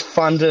 It's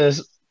fun to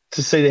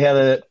see how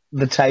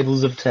the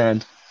tables have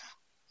turned.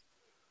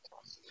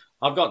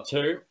 I've got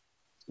 2.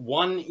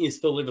 One is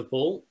for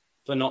Liverpool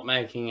for not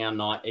making our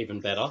night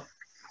even better.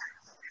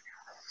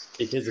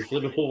 Because if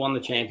Liverpool won the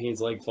Champions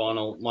League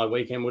final, my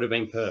weekend would have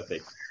been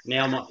perfect.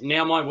 Now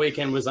my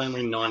weekend was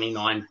only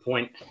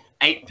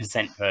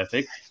 99.8%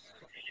 perfect.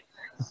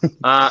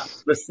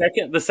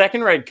 The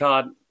second red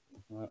card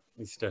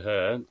is to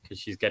her because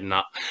she's getting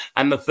up,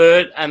 and the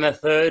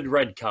third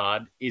red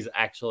card is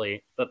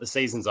actually that the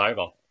season's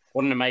over.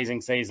 What an amazing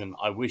season!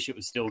 I wish it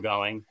was still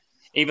going,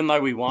 even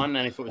though we won.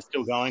 And if it was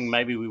still going,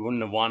 maybe we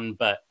wouldn't have won.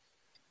 But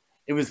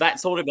it was that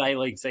sort of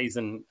A-League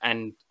season,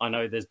 and I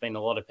know there's been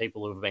a lot of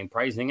people who have been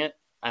praising it,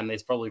 and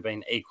there's probably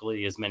been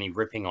equally as many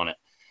ripping on it.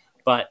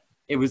 But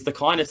it was the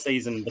kind of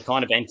season, the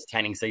kind of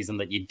entertaining season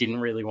that you didn't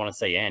really want to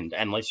see end.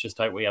 And let's just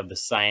hope we have the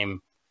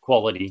same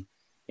quality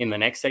in the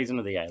next season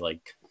of the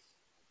A-League.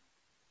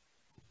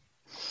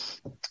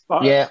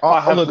 Yeah,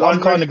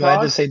 I'm kind of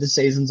glad to see the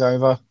season's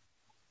over.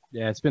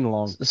 Yeah, it's been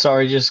long.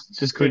 Sorry,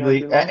 just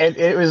quickly.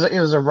 It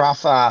was a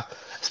rough,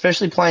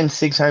 especially playing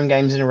 6 home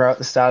games in a row at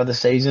the start of the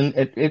season.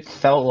 It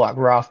felt like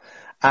rough.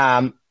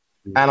 And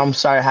I'm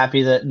so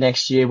happy that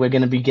next year we're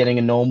going to be getting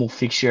a normal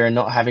fixture and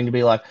not having to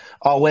be like,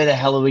 oh, where the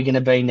hell are we going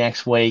to be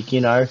next week?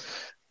 So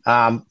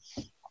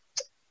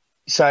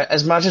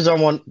as much as I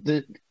want,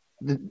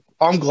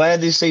 I'm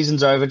glad this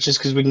season's over just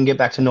because we can get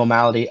back to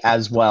normality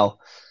as well.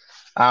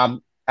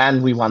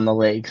 And we won the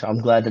league, so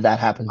I'm glad that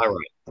happened. All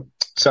right.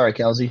 Sorry,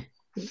 Kelsey.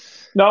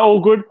 No, all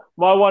good.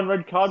 My one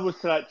red card was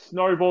to that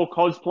Snowball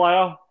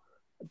cosplayer.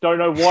 Don't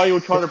know why you're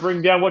trying to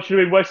bring down what should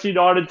have been West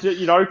United's,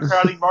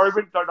 crowning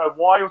moment. Don't know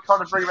why you're trying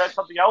to bring about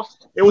something else.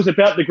 It was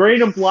about the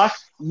green and black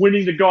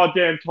winning the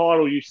goddamn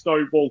title, you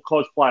snowball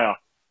cosplayer.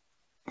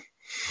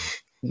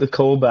 The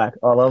callback.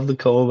 I love the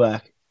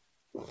callback.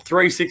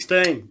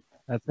 316.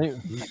 I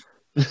think.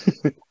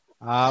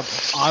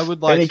 I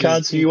would like Any to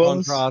cards you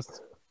want?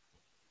 contrast.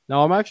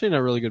 No, I'm actually in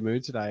a really good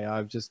mood today.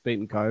 I've just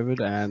beaten COVID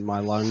and my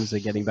lungs are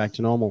getting back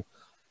to normal.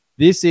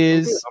 This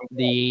is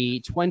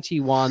the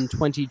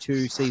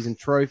 21-22 season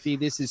trophy.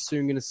 This is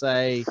soon going to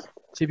say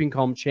Tipping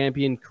Comp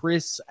champion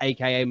Chris,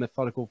 aka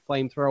Methodical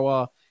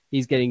Flamethrower.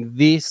 He's getting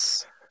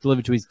this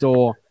delivered to his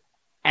door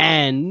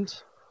and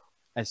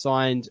a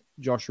signed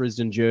Josh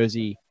Risdon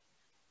jersey.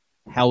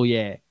 Hell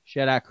yeah.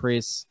 Shout out,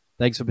 Chris.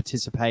 Thanks for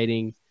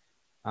participating.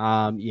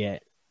 Yeah,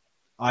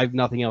 I have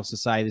nothing else to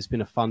say. This has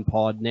been a fun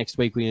pod. Next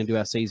week, we're going to do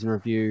our season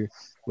review,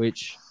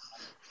 which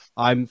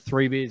I'm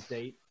 3 beers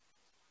deep.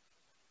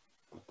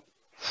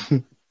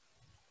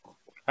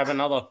 Have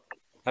another.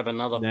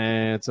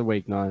 Nah, it's a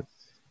weeknight.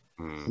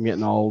 I'm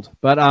getting old.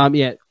 But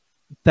yeah,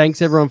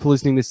 thanks everyone for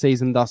listening this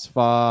season thus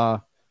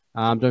far.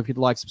 Don't forget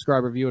to like,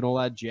 subscribe, review, and all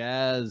that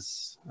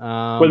jazz.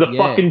 We're the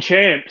fucking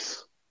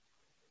champs.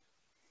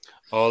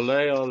 Ole,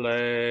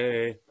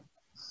 ole.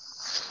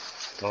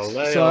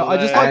 Ole, So ole. I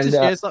just like to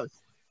share something.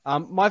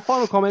 My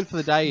final comment for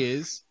the day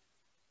is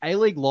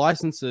A-League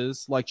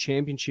licenses like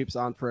championships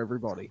aren't for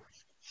everybody.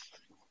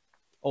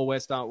 All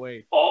West aren't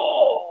we?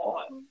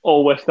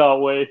 All West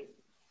aren't we?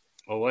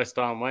 All West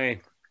aren't we?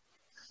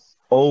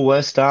 All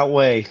West, aren't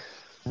we?